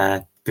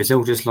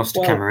Brazil just lost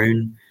to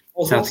Cameroon.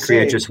 South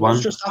Korea just won.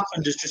 What's just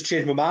happened has just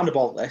changed my mind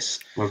about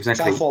this. Well,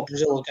 exactly. I thought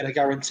Brazil were going to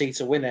guarantee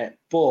to win it,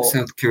 but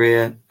South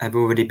Korea have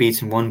already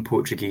beaten one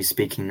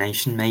Portuguese-speaking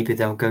nation. Maybe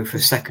they'll go for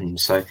a second.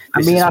 So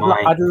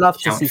I'd love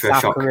to see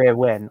South Korea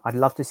win. I'd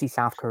love to see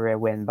South Korea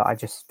win, but I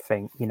just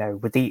think,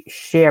 with the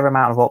sheer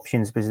amount of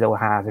options Brazil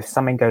have, if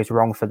something goes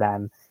wrong for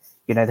them,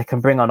 they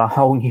can bring on a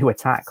whole new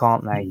attack,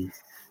 can't they?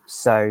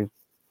 So,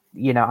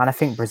 and I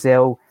think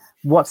Brazil.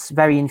 What's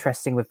very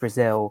interesting with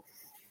Brazil,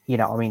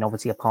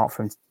 obviously apart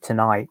from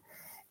tonight,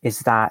 is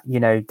that,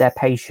 they're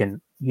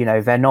patient.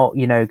 They're not,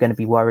 going to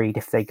be worried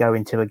if they go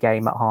into a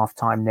game at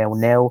halftime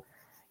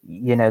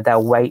 0-0.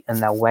 They'll wait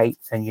and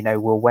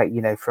we'll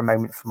wait, for a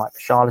moment for like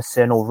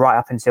Charleston or right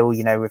up until,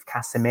 with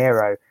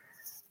Casemiro.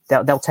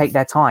 They'll take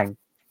their time,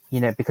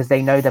 because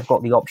they know they've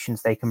got the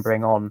options they can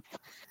bring on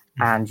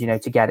and,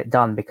 to get it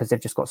done, because they've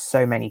just got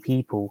so many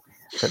people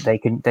that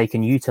they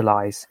can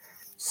utilize.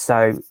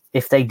 So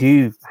if they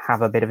do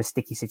have a bit of a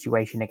sticky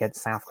situation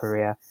against South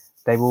Korea,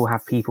 they will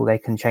have people they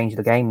can change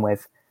the game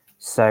with.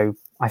 So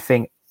I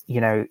think,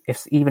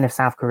 if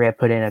South Korea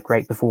put in a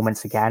great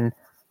performance again,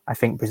 I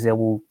think Brazil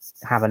will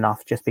have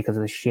enough just because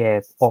of the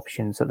sheer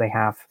options that they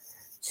have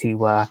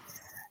to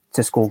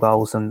score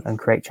goals and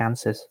create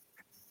chances.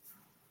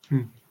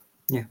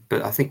 Yeah,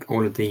 but I think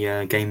all of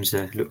the games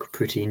look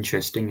pretty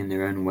interesting in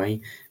their own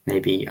way.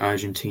 Maybe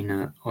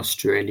Argentina,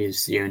 Australia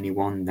is the only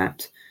one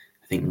that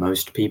I think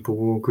most people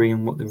will agree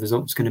on what the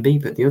result's going to be.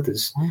 But the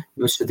others,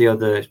 most of the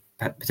other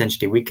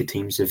potentially weaker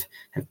teams have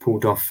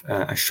pulled off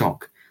a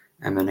shock.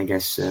 And then I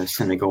guess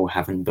Senegal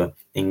haven't, but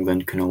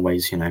England can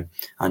always,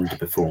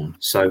 underperform.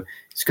 So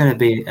it's going to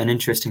be an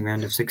interesting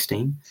round of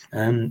 16.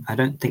 I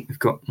don't think we've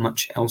got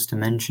much else to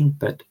mention,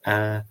 but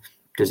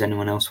does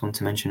anyone else want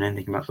to mention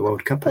anything about the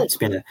World Cup? It's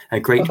been a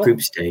great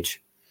group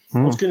stage.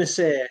 I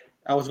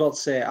was about to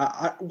say,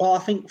 I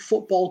think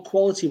football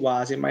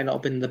quality-wise, it might not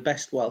have been the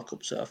best World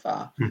Cup so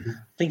far. I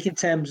think in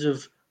terms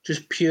of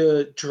just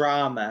pure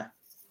drama,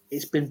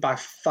 it's been by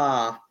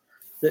far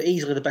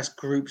easily the best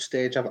group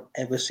stage I've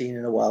ever seen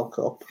in a World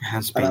Cup. It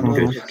has And been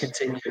that good. it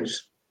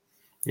continues.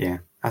 Yeah,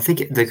 I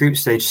think the group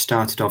stage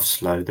started off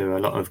slow. There were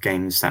a lot of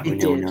games that were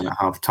 0-0 at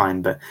half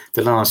time, but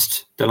the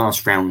last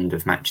round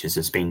of matches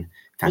has been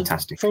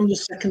fantastic. From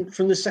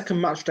the second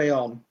match day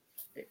on,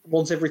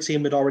 once every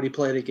team had already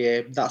played a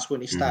game, that's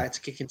when it started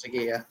to kick into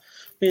gear.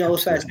 There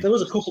was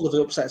a couple of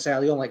upsets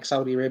early on, like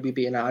Saudi Arabia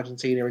beating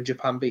Argentina and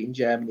Japan beating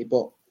Germany,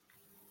 but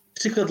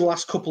particularly the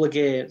last couple of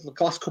days,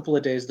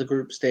 the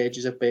group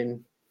stages have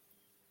been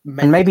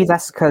mental. And maybe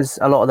that's because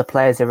a lot of the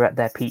players are at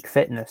their peak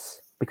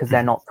fitness because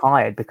they're not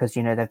tired because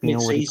they've been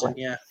mid-season,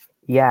 already.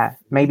 Yeah,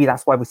 maybe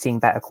that's why we're seeing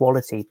better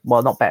quality.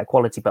 Well, not better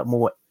quality, but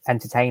more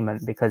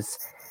entertainment because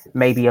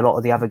maybe a lot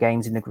of the other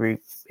games in the group,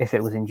 if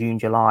it was in June,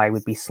 July,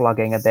 would be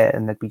slugging a bit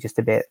and they'd be just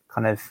a bit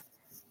kind of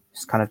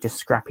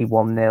scrappy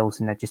 1-0s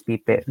and they'd just be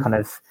a bit kind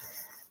of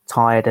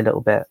tired a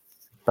little bit.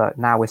 But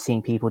now we're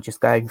seeing people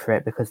just going for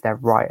it because they're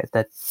right at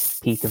the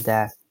peak of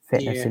their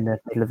fitness in the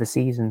middle of the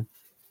season.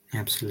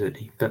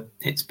 Absolutely. But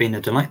it's been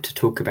a delight to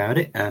talk about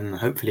it.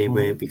 Hopefully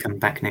we'll be coming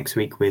back next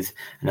week with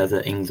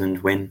another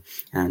England win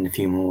and a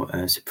few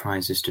more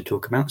surprises to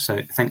talk about.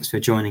 So thanks for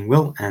joining,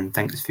 Will, and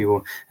thanks for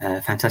your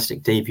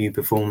fantastic debut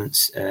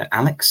performance,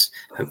 Alex.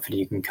 Hopefully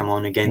you can come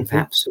on again,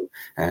 perhaps,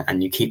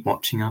 and you keep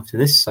watching after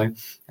this. So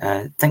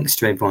thanks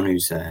to everyone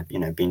who's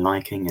been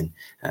liking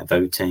and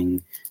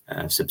voting,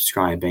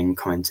 subscribing,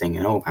 commenting,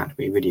 and all that.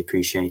 We really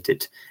appreciate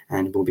it.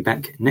 And we'll be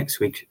back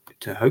next week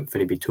to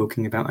hopefully be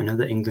talking about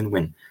another England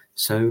win.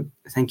 So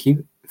thank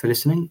you for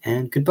listening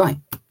and goodbye.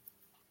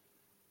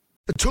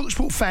 The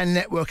TalkSport Fan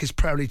Network is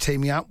proudly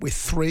teaming up with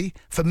 3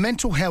 for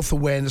Mental Health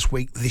Awareness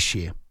Week this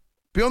year.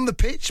 Beyond the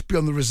pitch,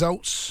 beyond the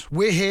results,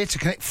 we're here to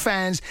connect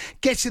fans,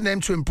 getting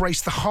them to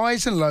embrace the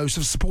highs and lows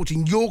of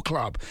supporting your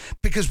club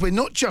because we're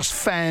not just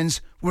fans,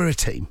 we're a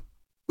team.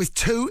 With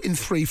 2 in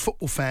 3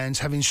 football fans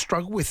having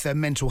struggled with their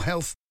mental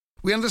health,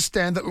 we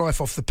understand that life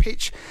off the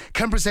pitch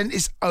can present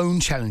its own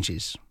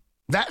challenges.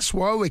 That's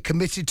why we're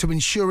committed to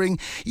ensuring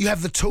you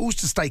have the tools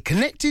to stay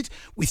connected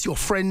with your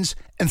friends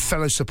and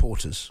fellow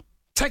supporters.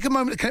 Take a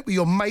moment to connect with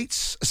your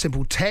mates. A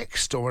simple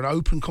text or an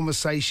open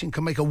conversation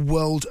can make a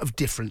world of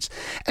difference.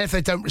 And if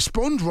they don't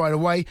respond right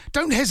away,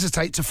 don't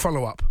hesitate to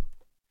follow up.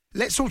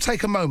 Let's all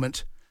take a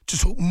moment to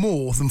talk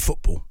more than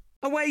football.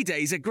 Away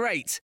days are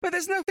great, but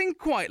there's nothing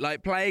quite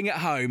like playing at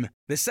home.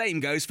 The same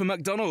goes for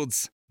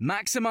McDonald's.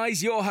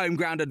 Maximise your home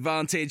ground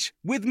advantage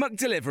with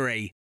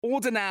McDelivery.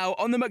 Order now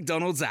on the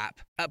McDonald's app.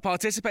 At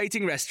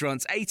participating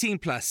restaurants, 18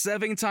 plus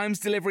serving times,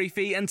 delivery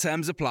fee and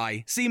terms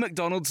apply. See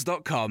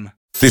mcdonalds.com.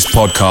 This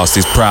podcast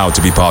is proud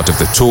to be part of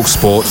the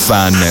TalkSport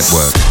Fan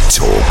Network.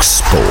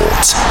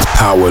 TalkSport.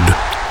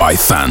 Powered by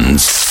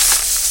fans.